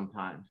gut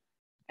sometimes.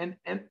 And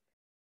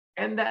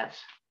that's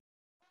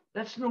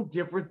no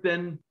different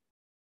than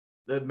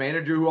the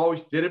manager who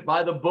always did it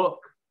by the book.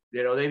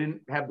 They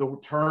didn't have the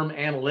term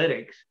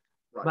analytics,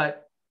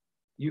 but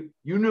you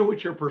knew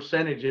what your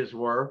percentages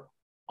were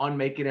on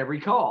making every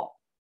call.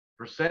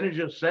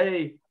 Percentages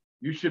say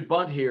you should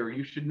bunt here,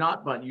 you should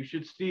not bunt, you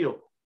should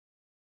steal.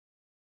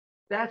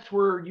 That's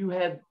where you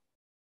had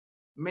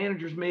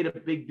managers made a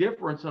big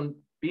difference on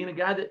being a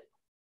guy that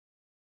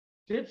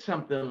did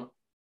something,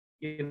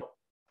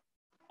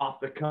 off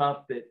the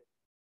cuff that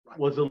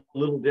was a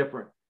little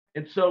different.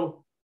 And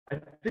so I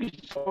think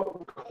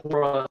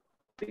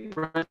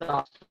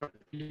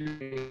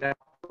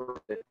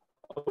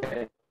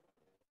okay,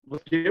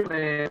 let's give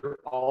him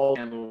all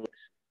analytics.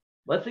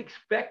 Let's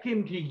expect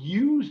him to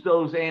use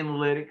those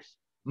analytics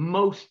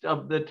most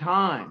of the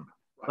time.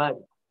 But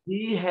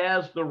he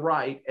has the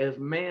right as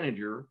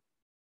manager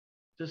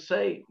to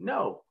say,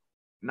 no,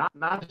 not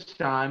this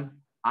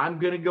time. I'm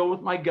going to go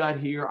with my gut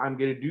here. I'm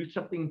going to do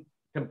something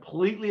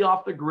completely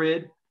off the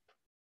grid.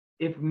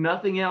 If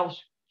nothing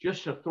else,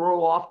 just to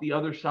throw off the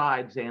other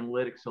side's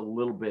analytics a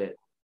little bit,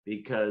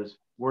 because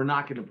we're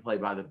not going to play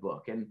by the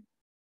book. And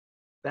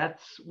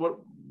that's what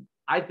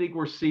I think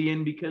we're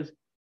seeing, because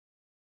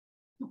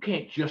you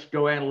can't just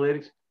go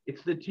analytics.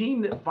 It's the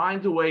team that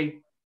finds a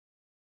way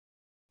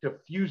to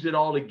fuse it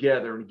all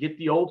together and get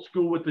the old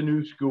school with the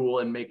new school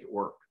and make it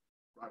work.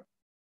 Right.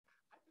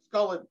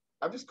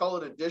 I just call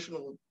it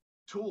additional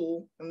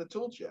tool in the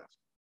tool chest.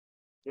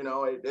 You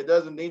know, it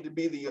doesn't need to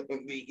be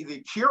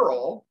the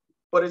cure-all,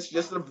 but it's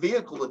just a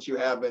vehicle that you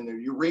have in there.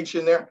 You reach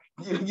in there.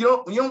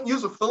 You don't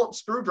use a Phillips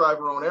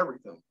screwdriver on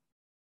everything.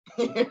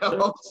 You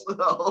know,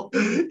 so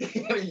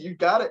you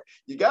gotta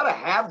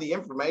have the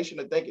information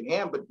that they can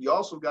handle, but you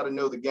also got to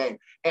know the game.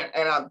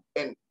 And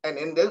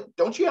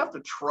don't you have to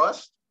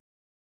trust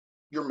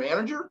your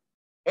manager?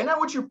 Isn't that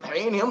what you're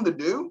paying him to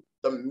do?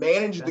 To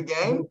manage the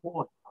game?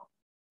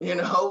 You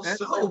know,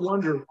 so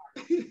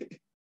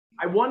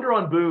I wonder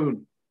on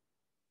Boone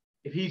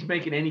if he's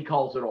making any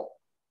calls at all,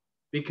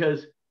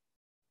 because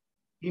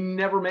he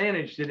never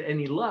managed at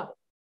any level.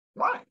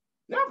 Right,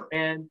 never.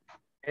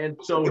 And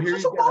so he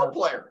was a ball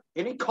player,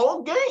 and he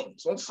called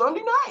games on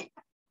Sunday night.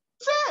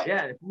 That's it.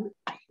 Yeah,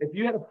 if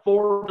you had a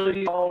 $4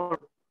 million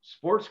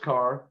sports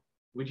car,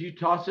 would you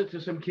toss it to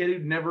some kid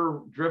who'd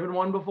never driven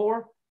one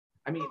before?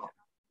 I mean,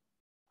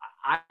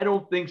 I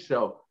don't think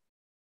so.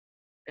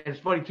 And it's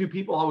funny too.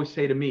 People always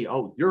say to me,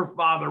 "Oh, your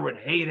father would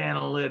hate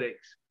analytics."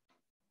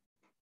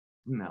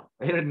 No,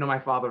 he didn't know my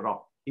father at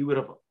all. He would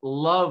have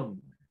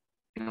loved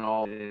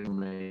all the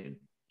information.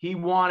 He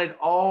wanted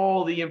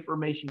all the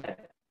information.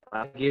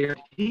 I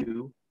guarantee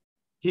you,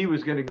 he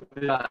was going to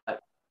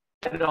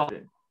get it all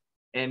in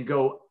and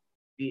go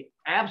the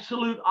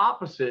absolute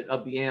opposite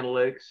of the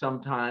analytics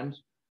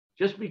sometimes,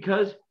 just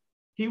because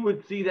he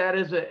would see that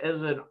as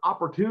an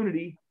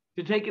opportunity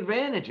to take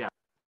advantage of.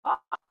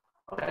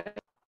 Okay.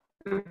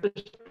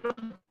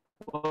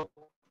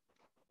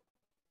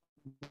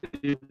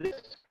 Do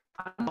this.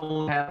 I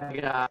don't have a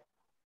guy.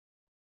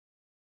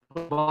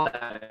 I'm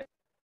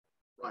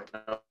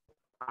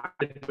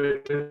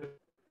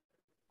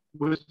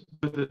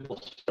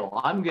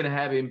going to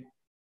have him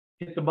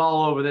hit the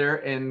ball over there,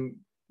 and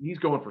he's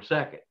going for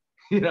second.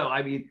 You know,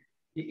 I mean,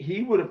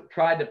 he would have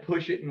tried to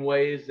push it in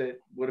ways that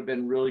would have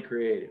been really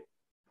creative.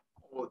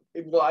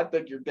 Well, I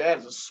think your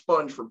dad's a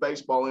sponge for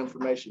baseball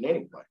information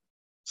anyway.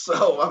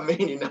 So, I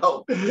mean, you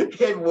know,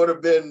 it would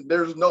have been,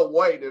 there's no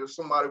way that if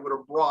somebody would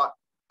have brought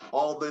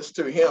all this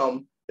to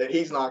him that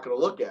he's not going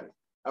to look at it.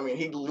 I mean,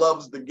 he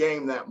loves the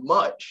game that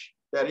much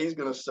that he's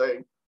going to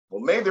say,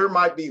 well, maybe there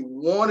might be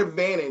one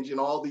advantage in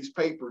all these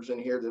papers in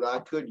here that I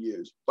could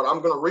use, but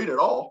I'm going to read it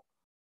all.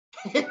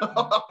 You know,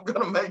 I'm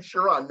going to make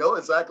sure I know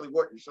exactly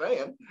what you're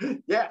saying.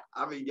 Yeah,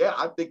 I mean, yeah,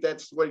 I think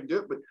that's the way to do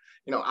it. But,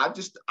 you know, I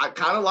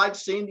kind of like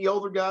seeing the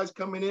older guys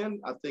coming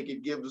in. I think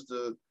it gives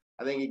the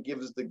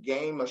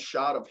game a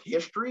shot of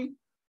history,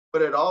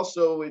 but it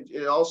also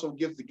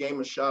gives the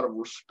game a shot of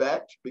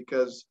respect,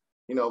 because,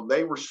 you know,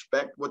 they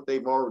respect what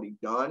they've already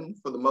done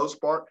for the most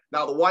part.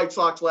 Now, the White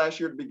Sox last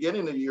year, at the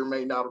beginning of the year,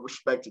 may not have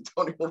respected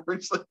Tony La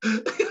Russa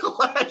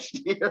last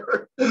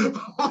year.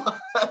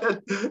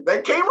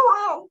 They came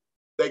around.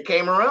 They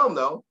came around,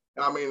 though.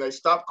 I mean, they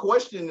stopped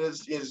questioning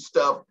his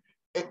stuff,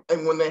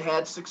 and when they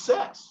had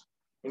success.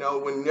 You know,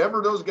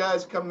 whenever those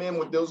guys come in,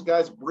 when those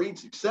guys breed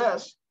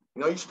success,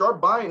 you know, you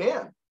start buying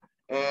in.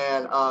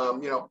 And,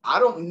 you know, I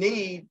don't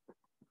need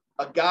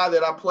a guy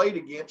that I played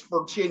against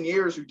for 10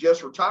 years who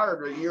just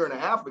retired a year and a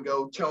half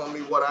ago telling me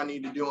what I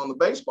need to do on the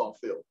baseball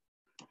field.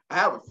 I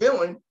have a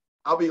feeling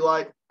I'll be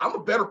like, I'm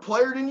a better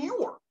player than you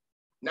were.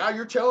 Now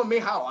you're telling me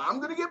how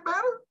I'm going to get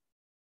better?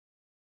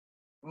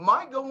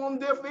 Might go on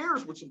deaf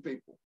ears with some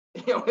people.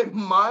 You know, it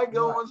might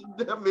go on some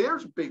deaf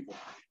ears with people.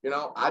 You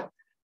know, I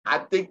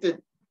think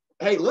that,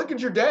 hey, look at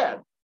your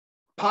dad.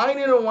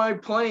 Pining away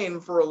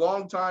playing for a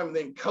long time, and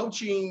then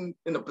coaching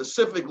in the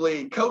Pacific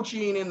League,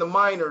 coaching in the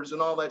minors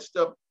and all that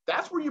stuff.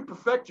 That's where you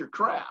perfect your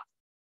craft.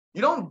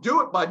 You don't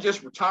do it by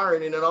just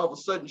retiring and then all of a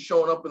sudden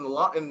showing up in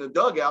the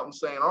dugout and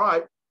saying, all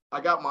right,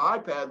 I got my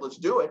iPad, let's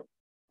do it.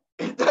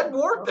 It doesn't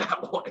work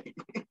that way.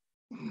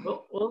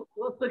 Well,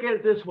 let's look at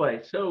it this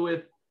way. So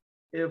if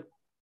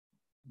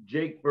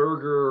Jake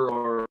Berger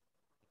or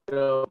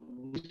for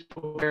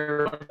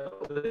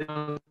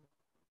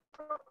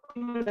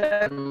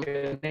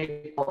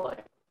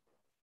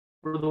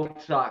the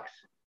White Sox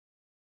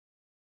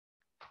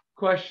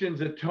questions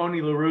of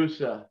Tony La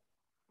Russa,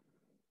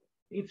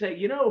 he'd say,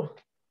 you know,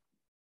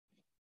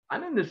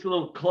 I'm in this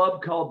little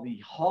club called the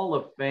Hall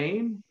of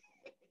Fame,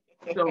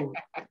 so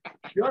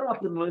shut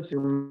up and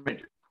listen.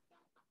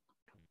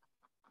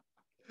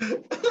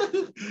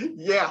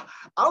 Yeah,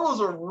 I was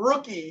a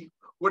rookie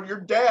when your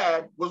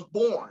dad was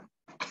born.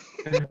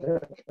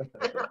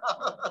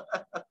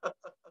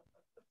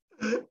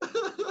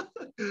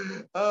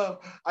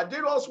 I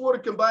did also want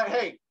to combine,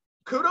 hey,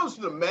 kudos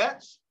to the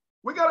Mets.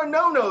 We got a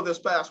no-no this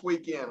past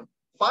weekend.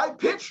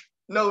 5-pitch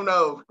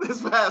no-no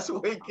this past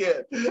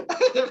weekend.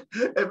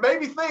 It made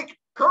me think,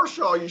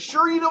 Kershaw, you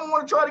sure you don't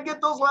want to try to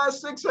get those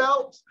last 6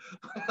 outs?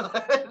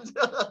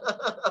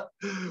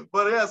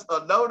 But yes,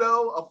 a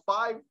no-no,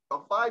 a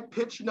five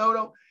pitch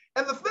no-no.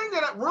 And the thing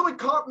that really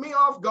caught me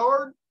off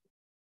guard,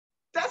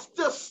 that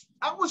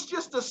was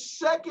just the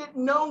second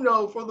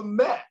no-no for the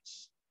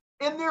Mets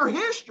in their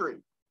history.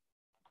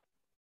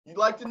 You'd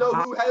like to know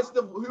who has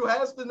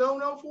the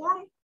no-no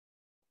for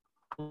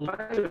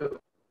them?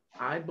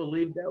 I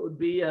believe that would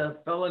be a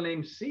fella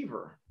named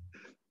Seaver.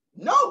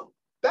 No,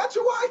 that's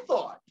who I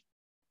thought.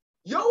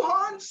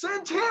 Johan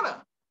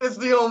Santana is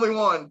the only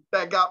one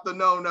that got the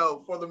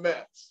no-no for the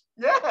Mets.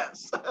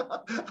 Yes,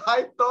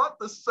 I thought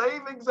the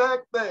same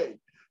exact thing.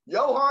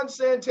 Johan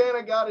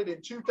Santana got it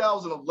in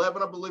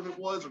 2011, I believe it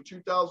was, or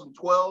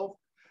 2012.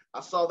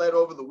 I saw that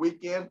over the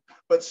weekend.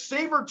 But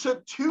Seaver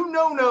took 2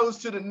 no-nos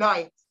to the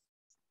ninth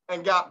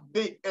and got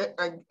beat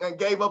and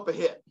gave up a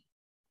hit.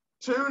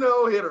 2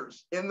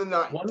 no-hitters in the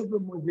ninth. One of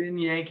them was in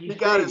Yankee Stadium. He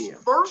got his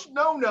first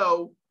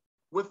no-no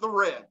with the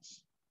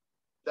Reds.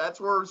 That's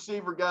where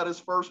Seaver got his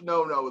first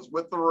no-no, is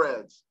with the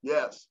Reds.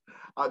 Yes.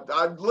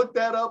 I looked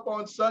that up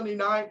on Sunday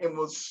night and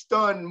was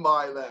stunned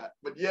by that.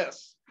 But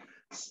yes,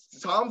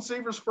 Tom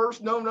Seaver's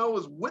first no-no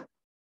was with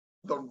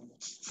the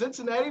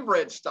Cincinnati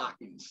Red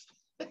Stockings.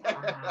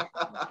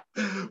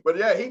 But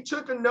yeah, he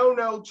took a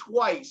no-no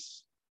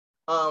twice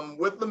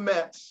with the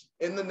Mets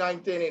in the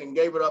ninth inning and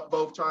gave it up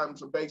both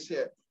times, a base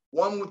hit.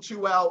 One with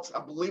 2 outs.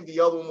 I believe the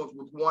other one was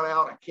with 1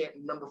 out. I can't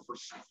remember for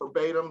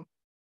verbatim.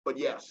 But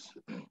yes,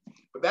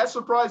 but that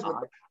surprised me.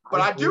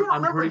 But I do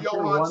remember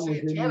Johan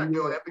Santana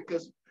doing it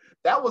because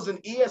that was an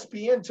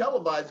ESPN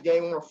televised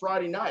game on a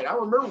Friday night. I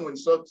remember when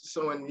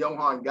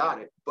Johan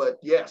got it. But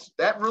yes,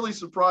 that really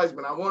surprised me.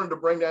 And I wanted to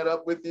bring that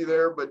up with you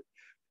there, but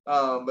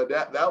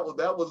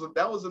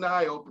that was an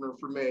eye opener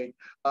for me.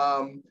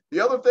 The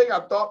other thing I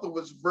thought that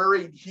was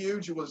very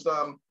huge was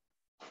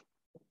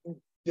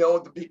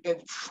in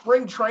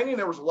spring training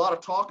there was a lot of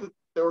talk.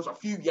 There was a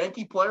few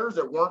Yankee players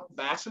that weren't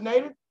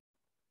vaccinated,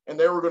 and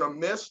they were going to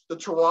miss the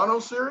Toronto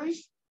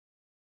series.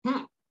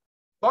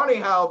 Funny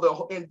how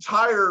the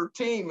entire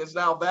team is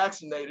now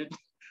vaccinated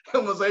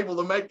and was able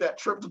to make that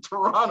trip to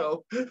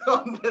Toronto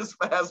on this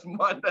past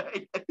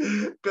Monday,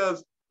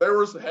 because there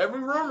was heavy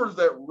rumors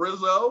that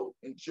Rizzo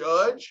and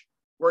Judge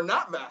were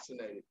not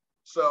vaccinated.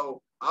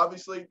 So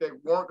obviously they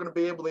weren't going to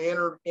be able to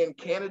enter in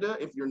Canada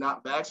if you're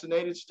not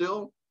vaccinated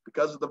still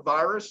because of the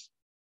virus.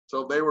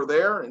 So they were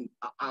there, and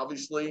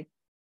obviously,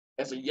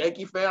 as a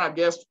Yankee fan, I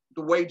guess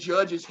the way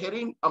Judge is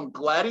hitting, I'm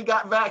glad he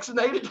got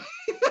vaccinated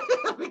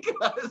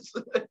because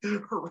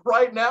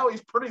right now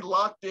he's pretty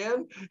locked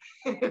in.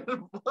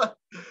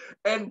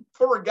 And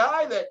for a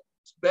guy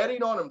that's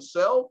betting on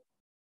himself,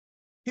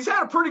 he's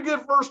had a pretty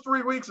good first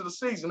 3 weeks of the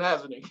season,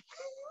 hasn't he?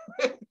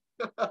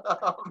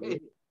 I mean,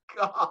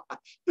 gosh.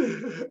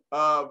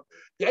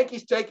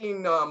 Yankees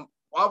taking,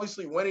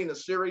 obviously winning the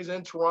series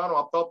in Toronto.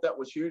 I thought that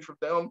was huge for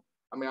them.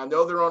 I mean, I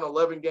know they're on an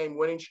 11-game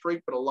winning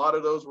streak, but a lot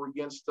of those were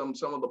against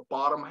some of the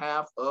bottom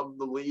half of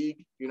the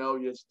league. You know,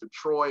 it's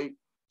Detroit.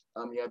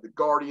 You had the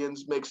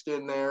Guardians mixed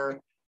in there.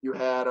 You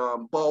had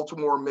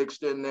Baltimore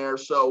mixed in there.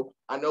 So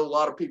I know a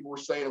lot of people were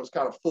saying it was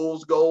kind of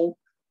fool's gold.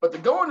 But to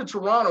go into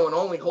Toronto and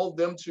only hold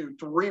them to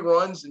 3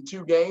 runs in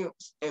 2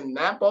 games in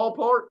that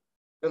ballpark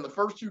in the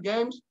first 2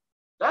 games,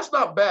 that's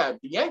not bad.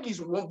 The Yankees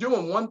were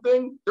doing one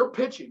thing. They're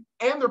pitching,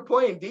 and they're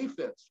playing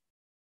defense.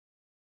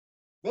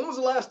 When was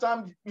the last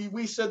time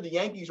we said the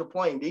Yankees are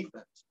playing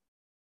defense? It's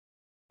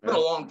been a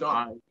long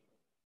time.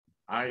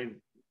 I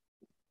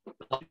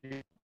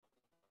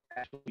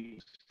actually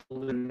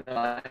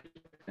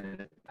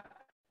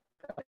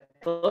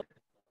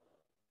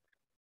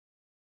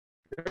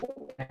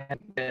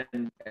hasn't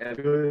been as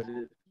good as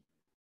it's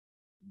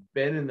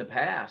been in the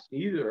past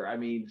either. I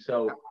mean,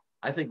 so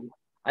I think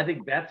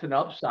that's an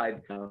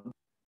upside come.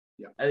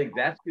 Yeah. I think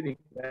that's getting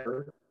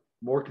better,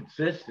 more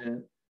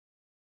consistent,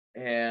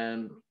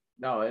 and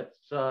no, it's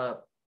I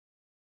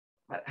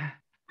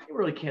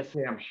really can't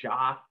say I'm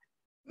shocked.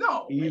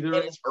 No, either.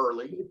 It's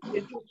early.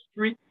 It's a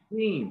streaky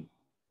team.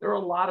 There are a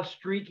lot of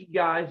streaky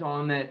guys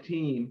on that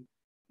team,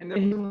 and they're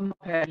hitting the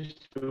patches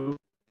too.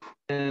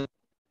 And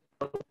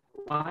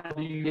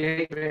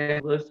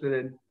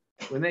listening,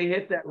 when they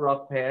hit that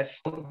rough patch,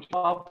 don't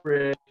off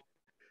bridge,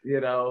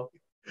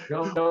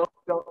 don't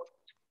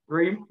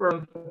scream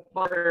for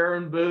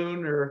Aaron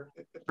Boone or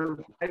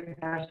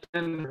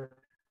Ashton or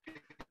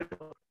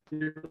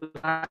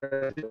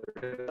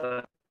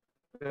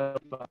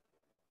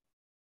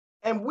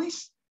and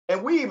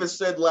we even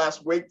said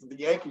last week that the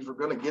Yankees were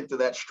going to get to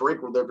that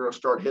streak where they're going to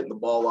start hitting the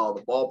ball out of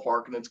the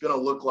ballpark, and it's going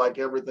to look like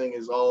everything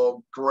is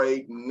all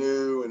great and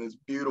new and it's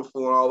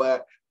beautiful and all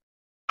that.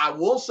 I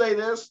will say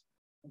this.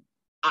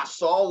 I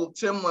saw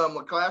Tim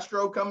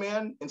LeCastro come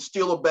in and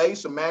steal a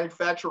base and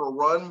manufacture a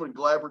run when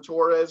Gleyber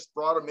Torres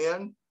brought him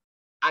in.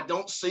 I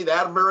don't see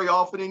that very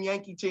often in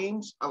Yankee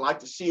teams. I like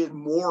to see it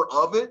more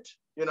of it,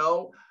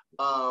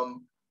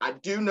 I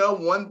do know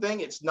one thing.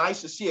 It's nice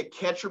to see a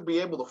catcher be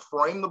able to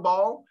frame the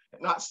ball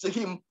and not see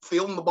him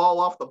feeling the ball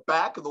off the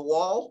back of the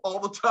wall all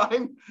the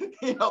time.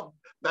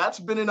 That's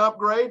been an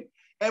upgrade.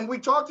 And we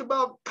talked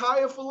about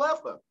Kaya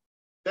Falefa.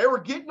 They were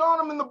getting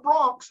on him in the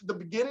Bronx at the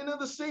beginning of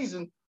the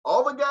season.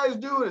 All the guy's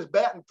doing is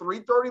batting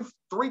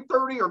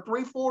 330 or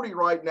 340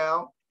 right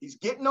now. He's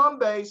getting on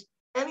base,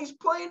 and he's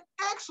playing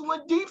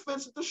excellent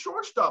defense at the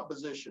shortstop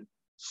position,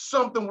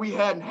 something we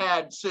hadn't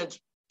had since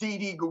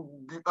Didi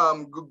went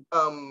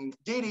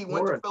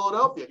to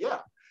Philadelphia. Yeah.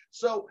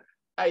 So,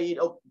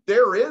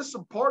 there is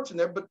some parts in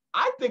there, but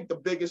I think the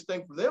biggest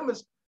thing for them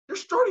is their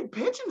starting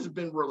pitching has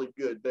been really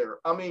good there.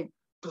 I mean,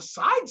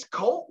 besides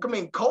Cole,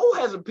 Cole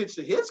hasn't pitched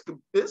to his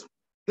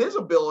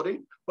ability,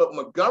 but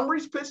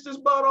Montgomery's pitched his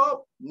butt off.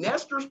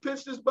 Nestor's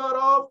pitched his butt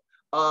off.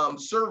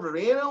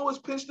 Severino has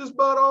pitched his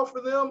butt off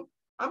for them.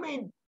 I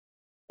mean,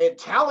 and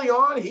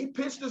Talion, he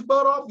pitched his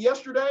butt off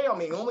yesterday. I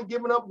mean, only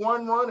giving up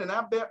one run in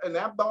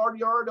that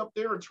barnyard up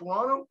there in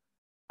Toronto.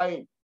 I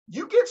mean,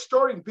 you get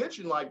starting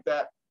pitching like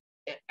that,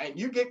 and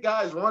you get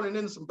guys running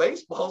in some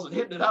baseballs and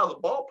hitting it out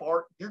of the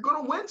ballpark, you're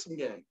going to win some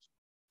games.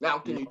 Now,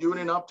 can you do it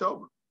in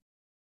October?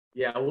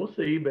 Yeah, we'll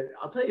see. But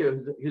I'll tell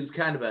you, who's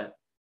kind of a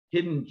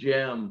hidden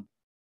gem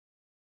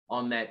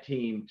on that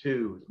team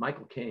too is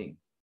Michael King.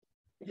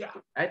 Yeah,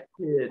 that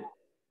kid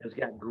has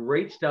got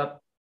great stuff,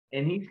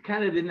 and he's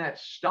kind of in that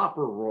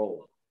stopper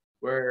role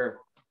where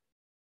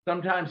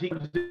sometimes he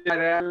comes in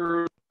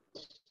after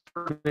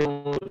and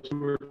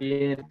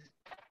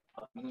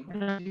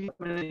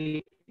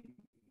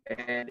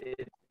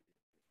it's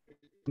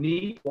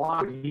neat.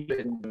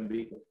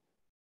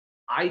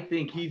 I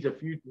think he's a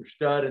future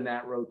stud in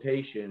that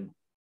rotation.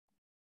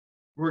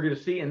 We're going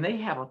to see, and they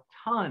have a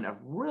ton of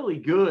really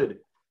good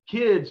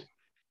kids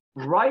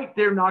right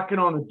there knocking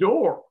on the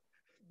door.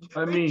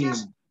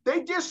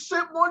 They just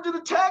sent one to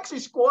the taxi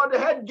squad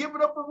that hadn't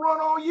given up a run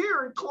all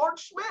year, and Clark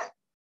Schmidt.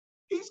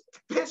 He's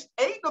pitched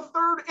 8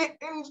 1/3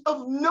 innings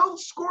of no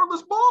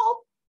scoreless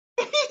ball.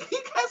 He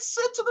got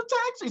sent to the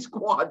taxi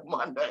squad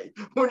Monday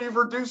when you've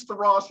reduced the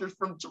rosters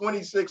from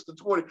 26 to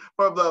 20,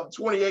 from the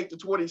 28 to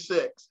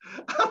 26.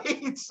 I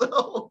mean,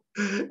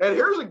 and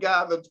here's a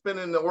guy that's been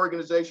in the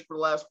organization for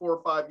the last 4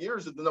 or 5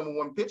 years as the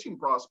 #1 pitching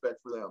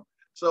prospect for them.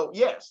 So,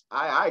 yes,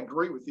 I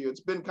agree with you.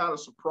 It's been kind of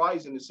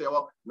surprising to say,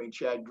 well, I mean,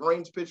 Chad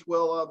Green's pitched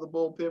well out of the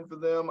bullpen for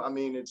them. I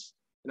mean, it's,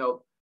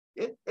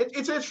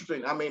 it's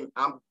interesting. I mean,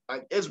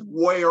 it's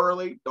way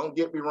early. Don't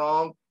get me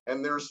wrong.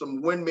 And there's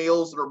some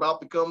windmills that are about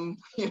to come,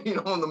 in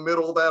the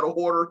middle of that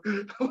order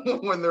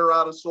when they're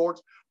out of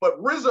sorts. But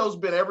Rizzo's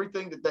been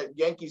everything that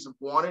Yankees have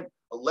wanted.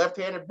 A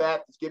left-handed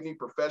bat that's giving you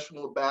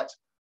professional bats.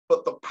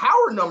 But the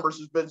power numbers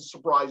has been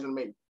surprising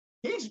me.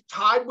 He's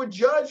tied with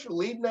Judge,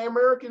 leading the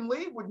American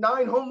League with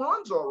 9 home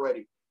runs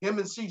already. Him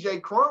and C.J.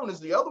 Cron is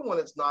the other one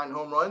that's 9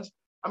 home runs.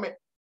 I mean,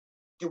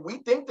 did we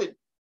think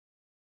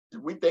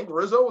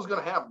Rizzo was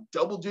going to have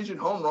double-digit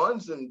home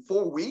runs in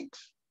 4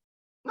 weeks?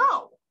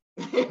 No.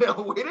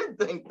 We didn't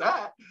think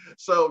that.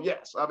 So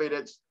yes,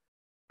 it's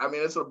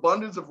an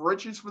abundance of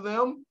riches for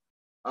them.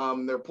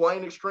 They're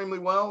playing extremely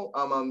well.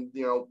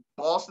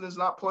 Boston is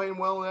not playing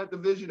well in that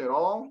division at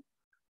all.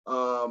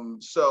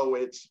 So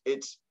it's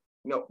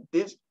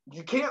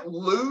you can't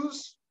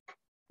lose.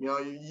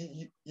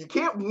 You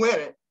can't win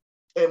it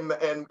in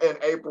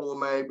April or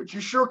May, but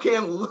you sure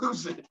can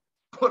lose it.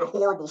 Put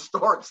horrible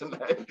starts in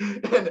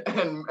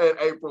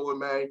April and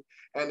May,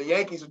 and the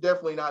Yankees are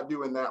definitely not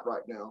doing that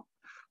right now.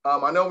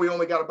 I know we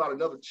only got about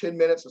another 10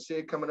 minutes. I see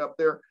it coming up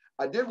there.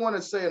 I did want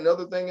to say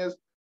another thing is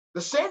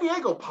the San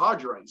Diego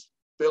Padres,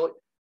 Billy,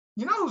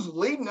 who's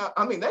leading?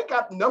 I mean, they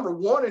got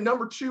 #1 and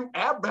 #2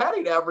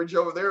 batting average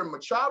over there, and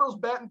Machado's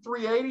batting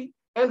 380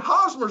 and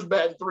Hosmer's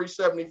batting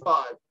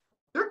 375.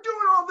 They're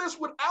doing all this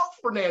without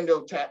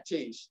Fernando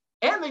Tatis.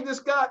 And they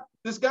just got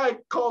this guy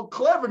called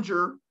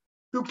Clevenger,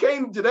 who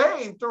came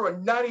today and threw a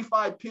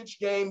 95-pitch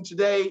game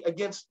today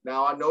against,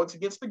 now I know it's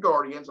against the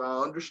Guardians. I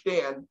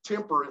understand,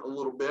 temper it a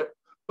little bit.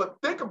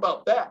 But think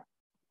about that.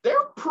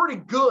 They're pretty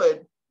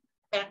good,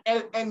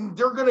 and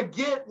they're going to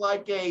get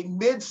like a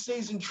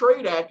mid-season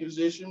trade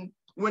acquisition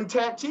when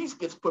Tatis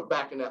gets put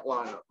back in that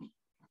lineup.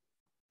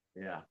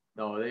 Yeah.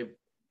 No,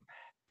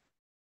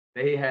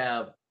 they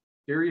have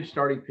serious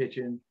starting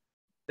pitching.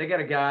 They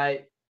got a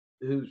guy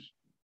who's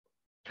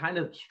kind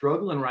of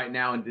struggling right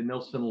now in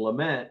Dinelson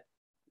Lamet,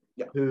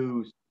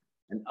 who's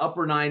an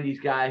upper 90s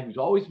guy who's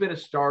always been a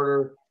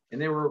starter, and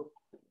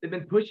they've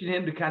been pushing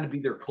him to kind of be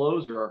their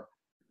closer.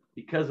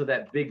 Because of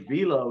that big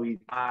velo,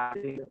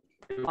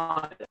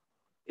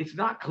 it's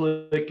not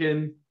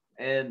clicking.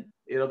 And,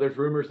 there's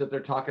rumors that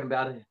they're talking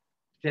about a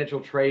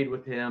potential trade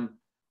with him.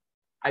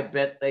 I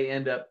bet they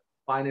end up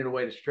finding a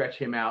way to stretch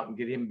him out and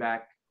get him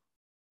back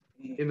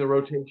in the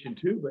rotation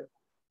too. But,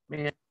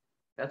 man,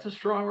 that's a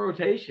strong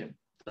rotation.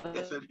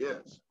 Yes, it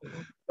is.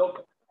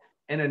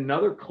 And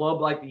another club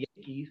like the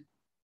Yankees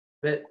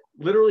that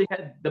literally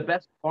had the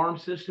best farm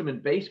system in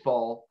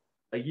baseball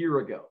a year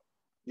ago.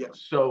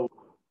 Yes. So,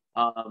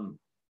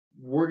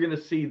 we're going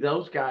to see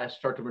those guys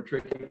start to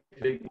matriculate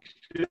too,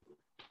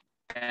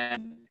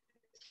 and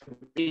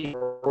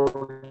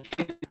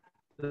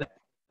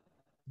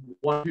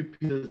one two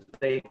pieces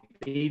they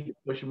need to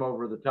push them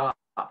over the top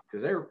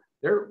because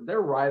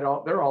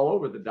they're all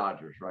over the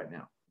Dodgers right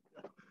now.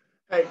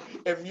 Hey,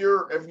 if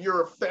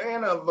you're a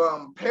fan of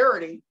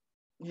parody,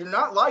 you're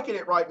not liking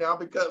it right now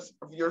because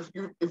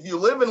if you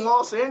live in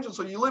Los Angeles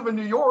or you live in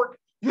New York,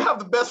 you have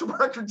the best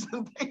records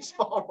in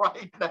baseball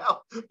right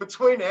now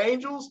between the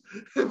Angels,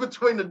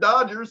 between the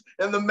Dodgers,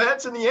 and the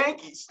Mets and the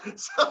Yankees.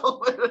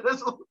 So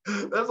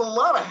there's a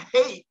lot of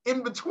hate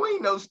in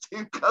between those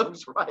two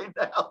coasts right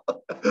now.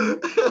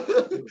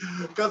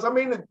 Because I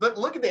mean,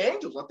 look at the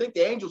Angels. I think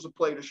the Angels have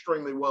played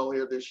extremely well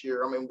here this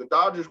year. I mean, the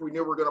Dodgers we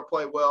knew were going to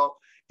play well.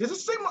 Does it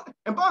seem like,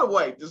 and by the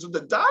way, does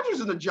the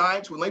Dodgers and the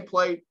Giants, when they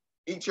play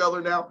each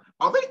other now,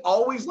 are they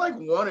always like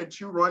 1 and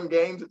 2 run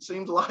games? It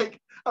seems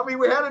like. I mean,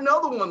 we had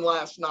another one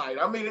last night.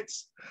 I mean,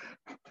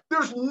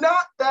 there's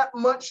not that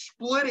much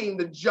splitting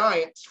the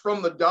Giants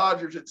from the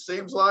Dodgers, it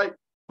seems like,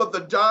 but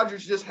the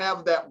Dodgers just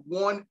have that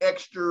one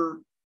extra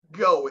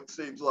go, it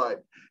seems like.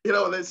 You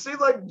know, it seems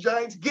like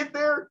Giants get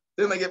there,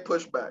 then they get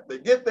pushed back. They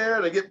get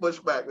there, they get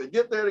pushed back. They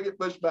get there, they get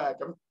pushed back.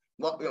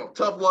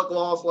 Tough luck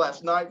loss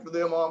last night for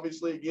them,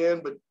 obviously,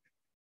 again, but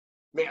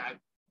man,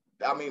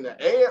 I mean,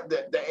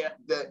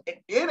 the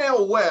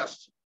NL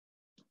West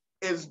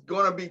is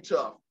going to be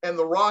tough, and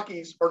the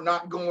Rockies are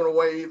not going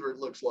away either. It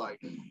looks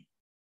like.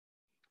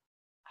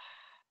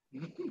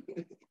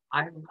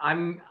 I've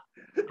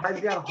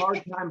got a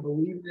hard time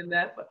believing in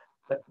that,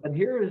 but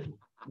here is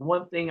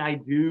one thing I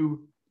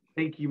do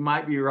think you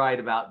might be right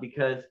about,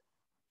 because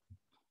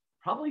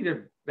probably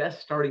their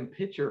best starting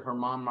pitcher,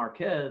 German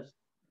Marquez,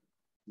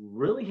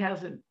 really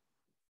hasn't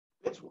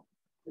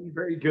been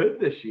very good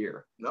this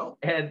year. No.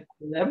 And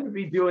for them to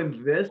be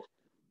doing this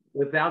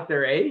without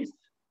their ace.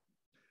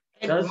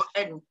 And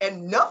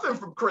nothing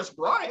from Chris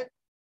Bryant.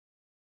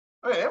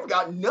 I mean, they haven't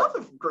got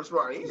nothing from Chris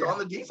Bryant. He's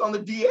on the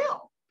DL.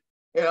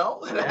 You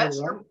know,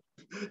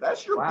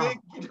 that's your big,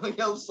 you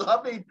know, so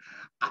I mean,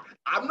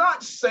 I'm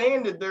not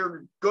saying that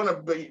they're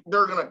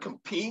gonna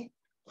compete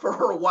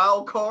for a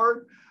wild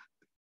card.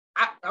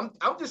 I'm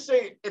just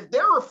saying, if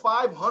they're a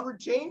 500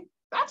 team,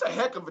 that's a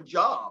heck of a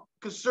job,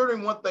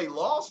 considering what they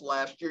lost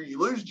last year. You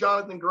lose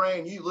Jonathan Gray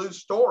and you lose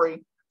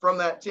Story from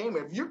that team.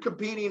 If you're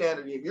competing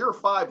if you're a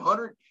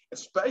 500,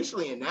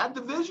 especially in that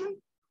division,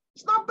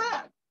 it's not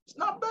bad. It's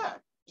not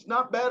bad. It's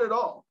not bad at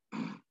all.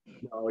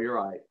 No, you're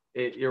right.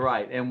 You're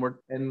right, and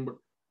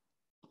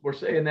we're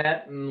saying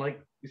that, and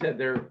like you said,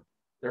 their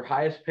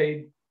highest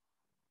paid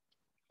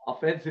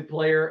offensive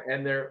player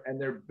and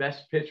their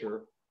best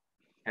pitcher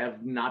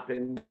have not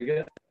been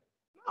good.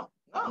 No,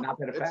 not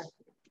been a factor.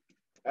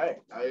 Hey,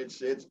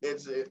 it's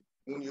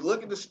when you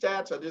look at the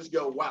stats, I just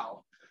go,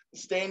 wow. The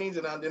standings,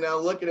 and then I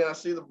look at it and I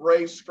see the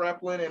Braves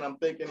scrapping, and I'm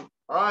thinking,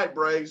 all right,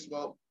 Braves,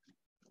 well,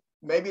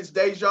 maybe it's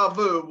deja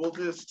vu. We'll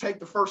just take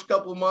the first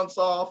couple of months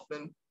off,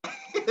 and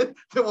then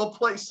we'll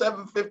play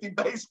 750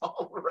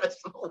 baseball the rest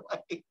of the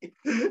way.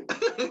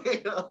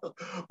 You know?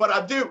 But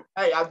I do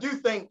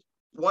think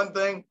one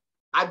thing.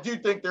 I do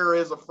think there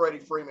is a Freddie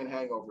Freeman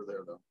hangover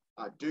there, though.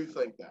 I do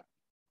think that.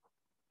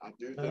 I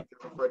do think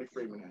there's a Freddie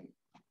Freeman hangover.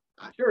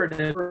 Sure,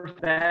 the first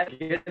bat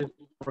hit his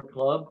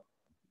club.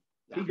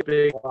 He's a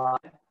big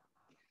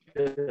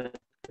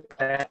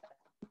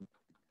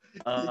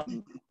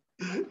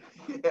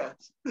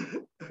yes.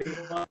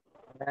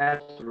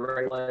 That's a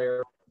great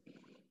player,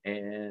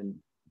 and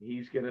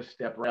he's going to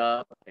step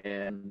up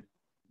and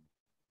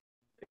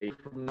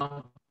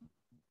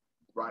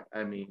right.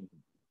 I mean,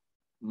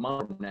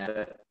 more than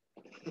that.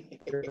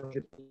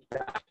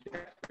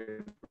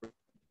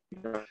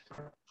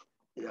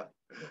 Yeah.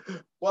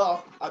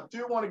 Well, I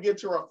do want to get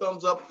to our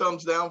thumbs up,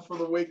 thumbs down for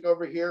the week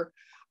over here.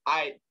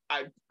 I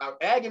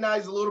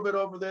agonized a little bit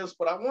over this,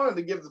 but I wanted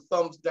to give the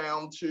thumbs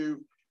down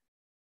to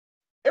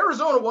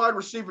Arizona wide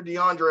receiver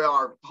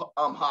DeAndre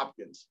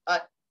Hopkins.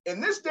 In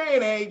this day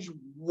and age,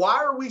 why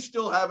are we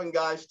still having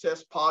guys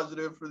test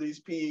positive for these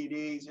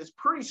PEDs? It's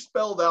pretty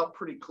spelled out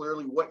pretty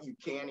clearly what you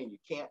can and you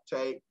can't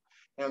take.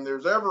 And if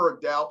there's ever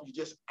a doubt, you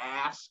just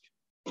ask.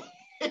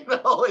 You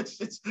know,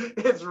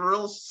 it's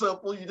real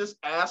simple. You just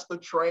ask the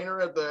trainer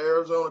at the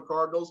Arizona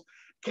Cardinals,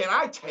 can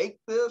I take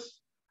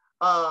this?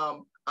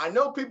 I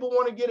know people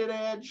want to get an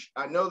edge.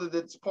 I know that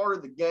it's part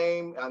of the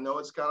game. I know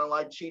it's kind of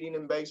like cheating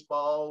in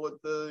baseball with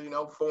the,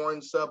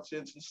 foreign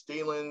substance and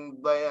stealing.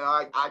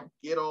 I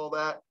get all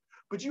that.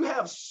 But you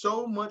have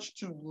so much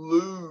to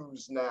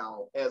lose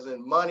now, as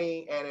in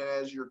money, and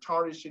as you're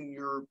tarnishing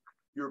your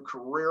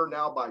career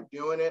now by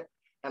doing it.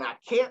 And I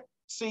can't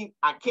think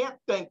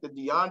that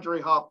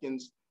DeAndre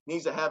Hopkins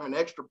needs to have an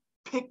extra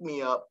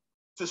pick-me-up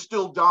to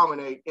still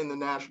dominate in the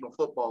National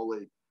Football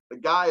League. The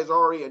guy is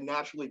already a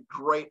naturally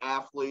great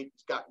athlete.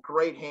 He's got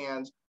great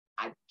hands.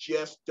 I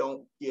just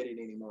don't get it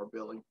anymore,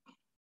 Billy.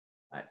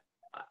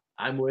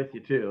 I'm with you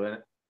too.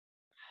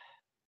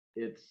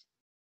 And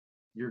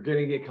you're going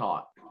to get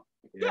caught.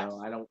 You know,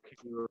 I don't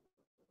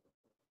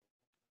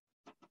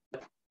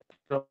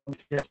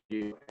care.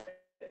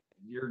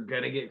 You're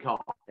going to get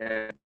caught.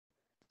 And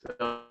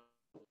so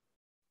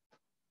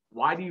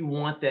why do you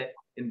want that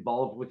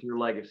involved with your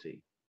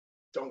legacy?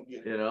 Don't get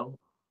it. You know,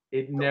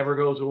 it never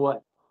goes away.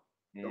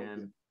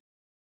 And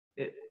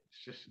it's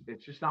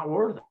just not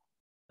worth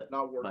it.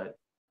 Not worth it.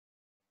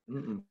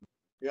 Mm-mm.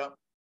 Yeah.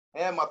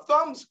 And my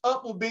thumbs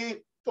up will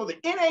be for the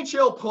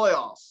NHL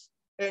playoffs.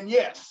 And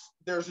yes,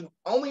 there's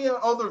only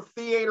other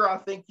theater I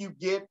think you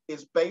get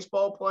is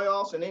baseball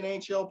playoffs and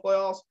NHL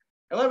playoffs.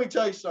 And let me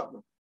tell you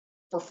something.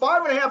 For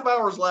 5.5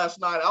 hours last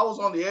night, I was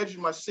on the edge of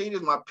my seat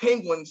as my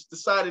Penguins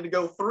decided to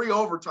go 3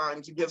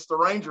 overtimes against the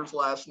Rangers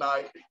last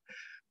night.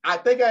 I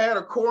think I had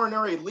a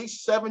coronary at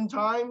least 7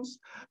 times.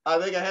 I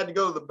think I had to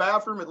go to the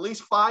bathroom at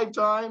least 5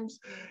 times.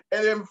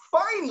 And then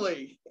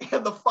finally,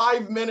 at the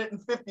 5-minute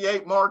and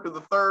 58 mark of the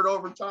third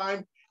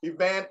overtime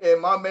event, and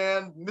my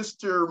man,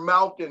 Mr.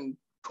 Malkin,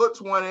 puts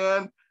one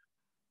in.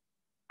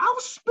 I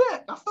was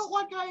spent. I felt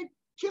like I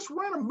just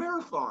ran a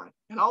marathon.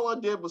 And all I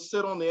did was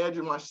sit on the edge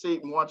of my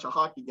seat and watch a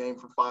hockey game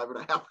for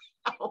 5.5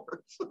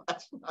 hours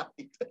last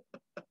night.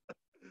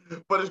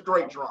 But it's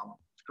great drama.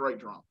 It's great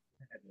drama.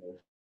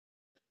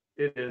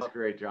 It is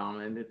great drama,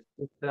 and it's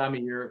this time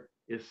of year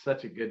is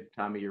such a good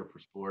time of year for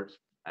sports.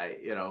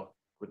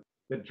 With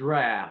the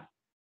draft,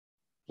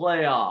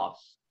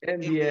 playoffs,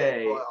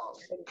 NBA,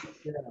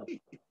 playoffs.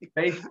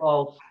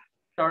 Baseball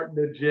starting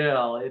to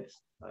gel.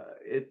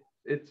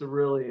 It's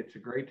a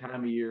great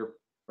time of year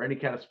for any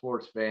kind of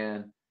sports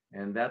fan,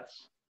 and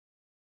that's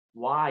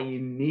why you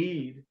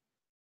need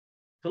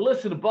to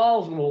listen to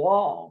Balls on the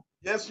Wall.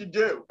 Yes, you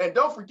do, and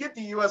don't forget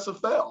the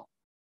USFL.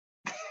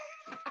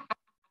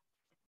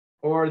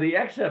 Or the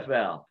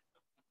XFL,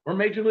 or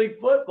Major League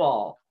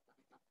Football.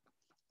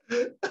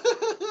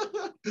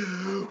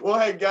 Well,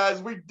 hey,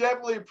 guys, we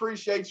definitely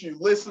appreciate you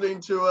listening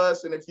to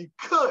us. And if you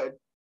could,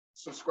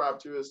 subscribe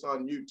to us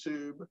on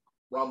YouTube,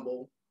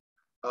 Rumble.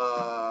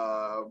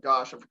 I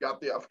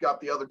forgot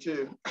the other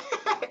two.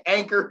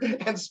 Anchor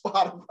and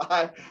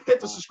Spotify.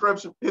 Hit the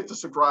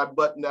subscribe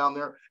button down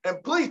there.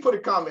 And please put a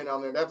comment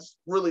on there. That's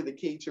really the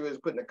key to it, is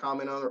putting a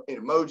comment on there,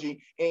 an emoji,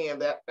 and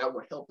that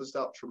will help us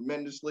out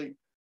tremendously.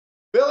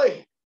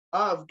 Billy,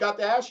 I've got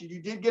to ask you,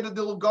 you did get a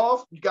little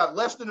golf. You got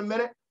less than a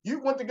minute.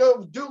 You went to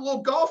go do a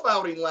little golf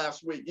outing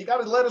last week. You got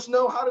to let us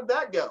know, how did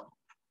that go?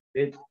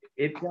 It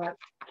got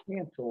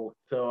canceled,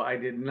 so I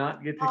did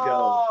not get to go.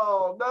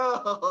 Oh,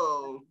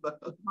 no.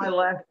 My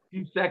last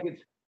few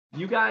seconds.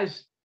 You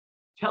guys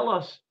tell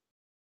us.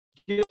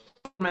 Give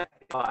some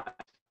advice.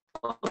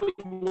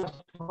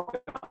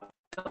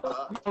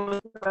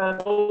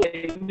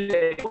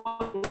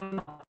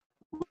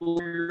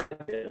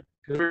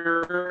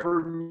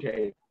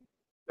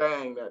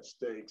 Dang, that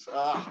stinks.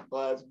 Well,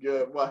 that's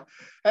good. Well,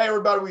 hey,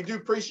 everybody, we do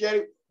appreciate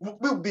it.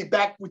 We'll be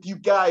back with you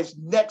guys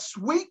next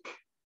week.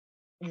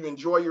 You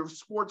enjoy your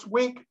sports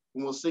week,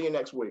 and we'll see you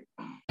next week.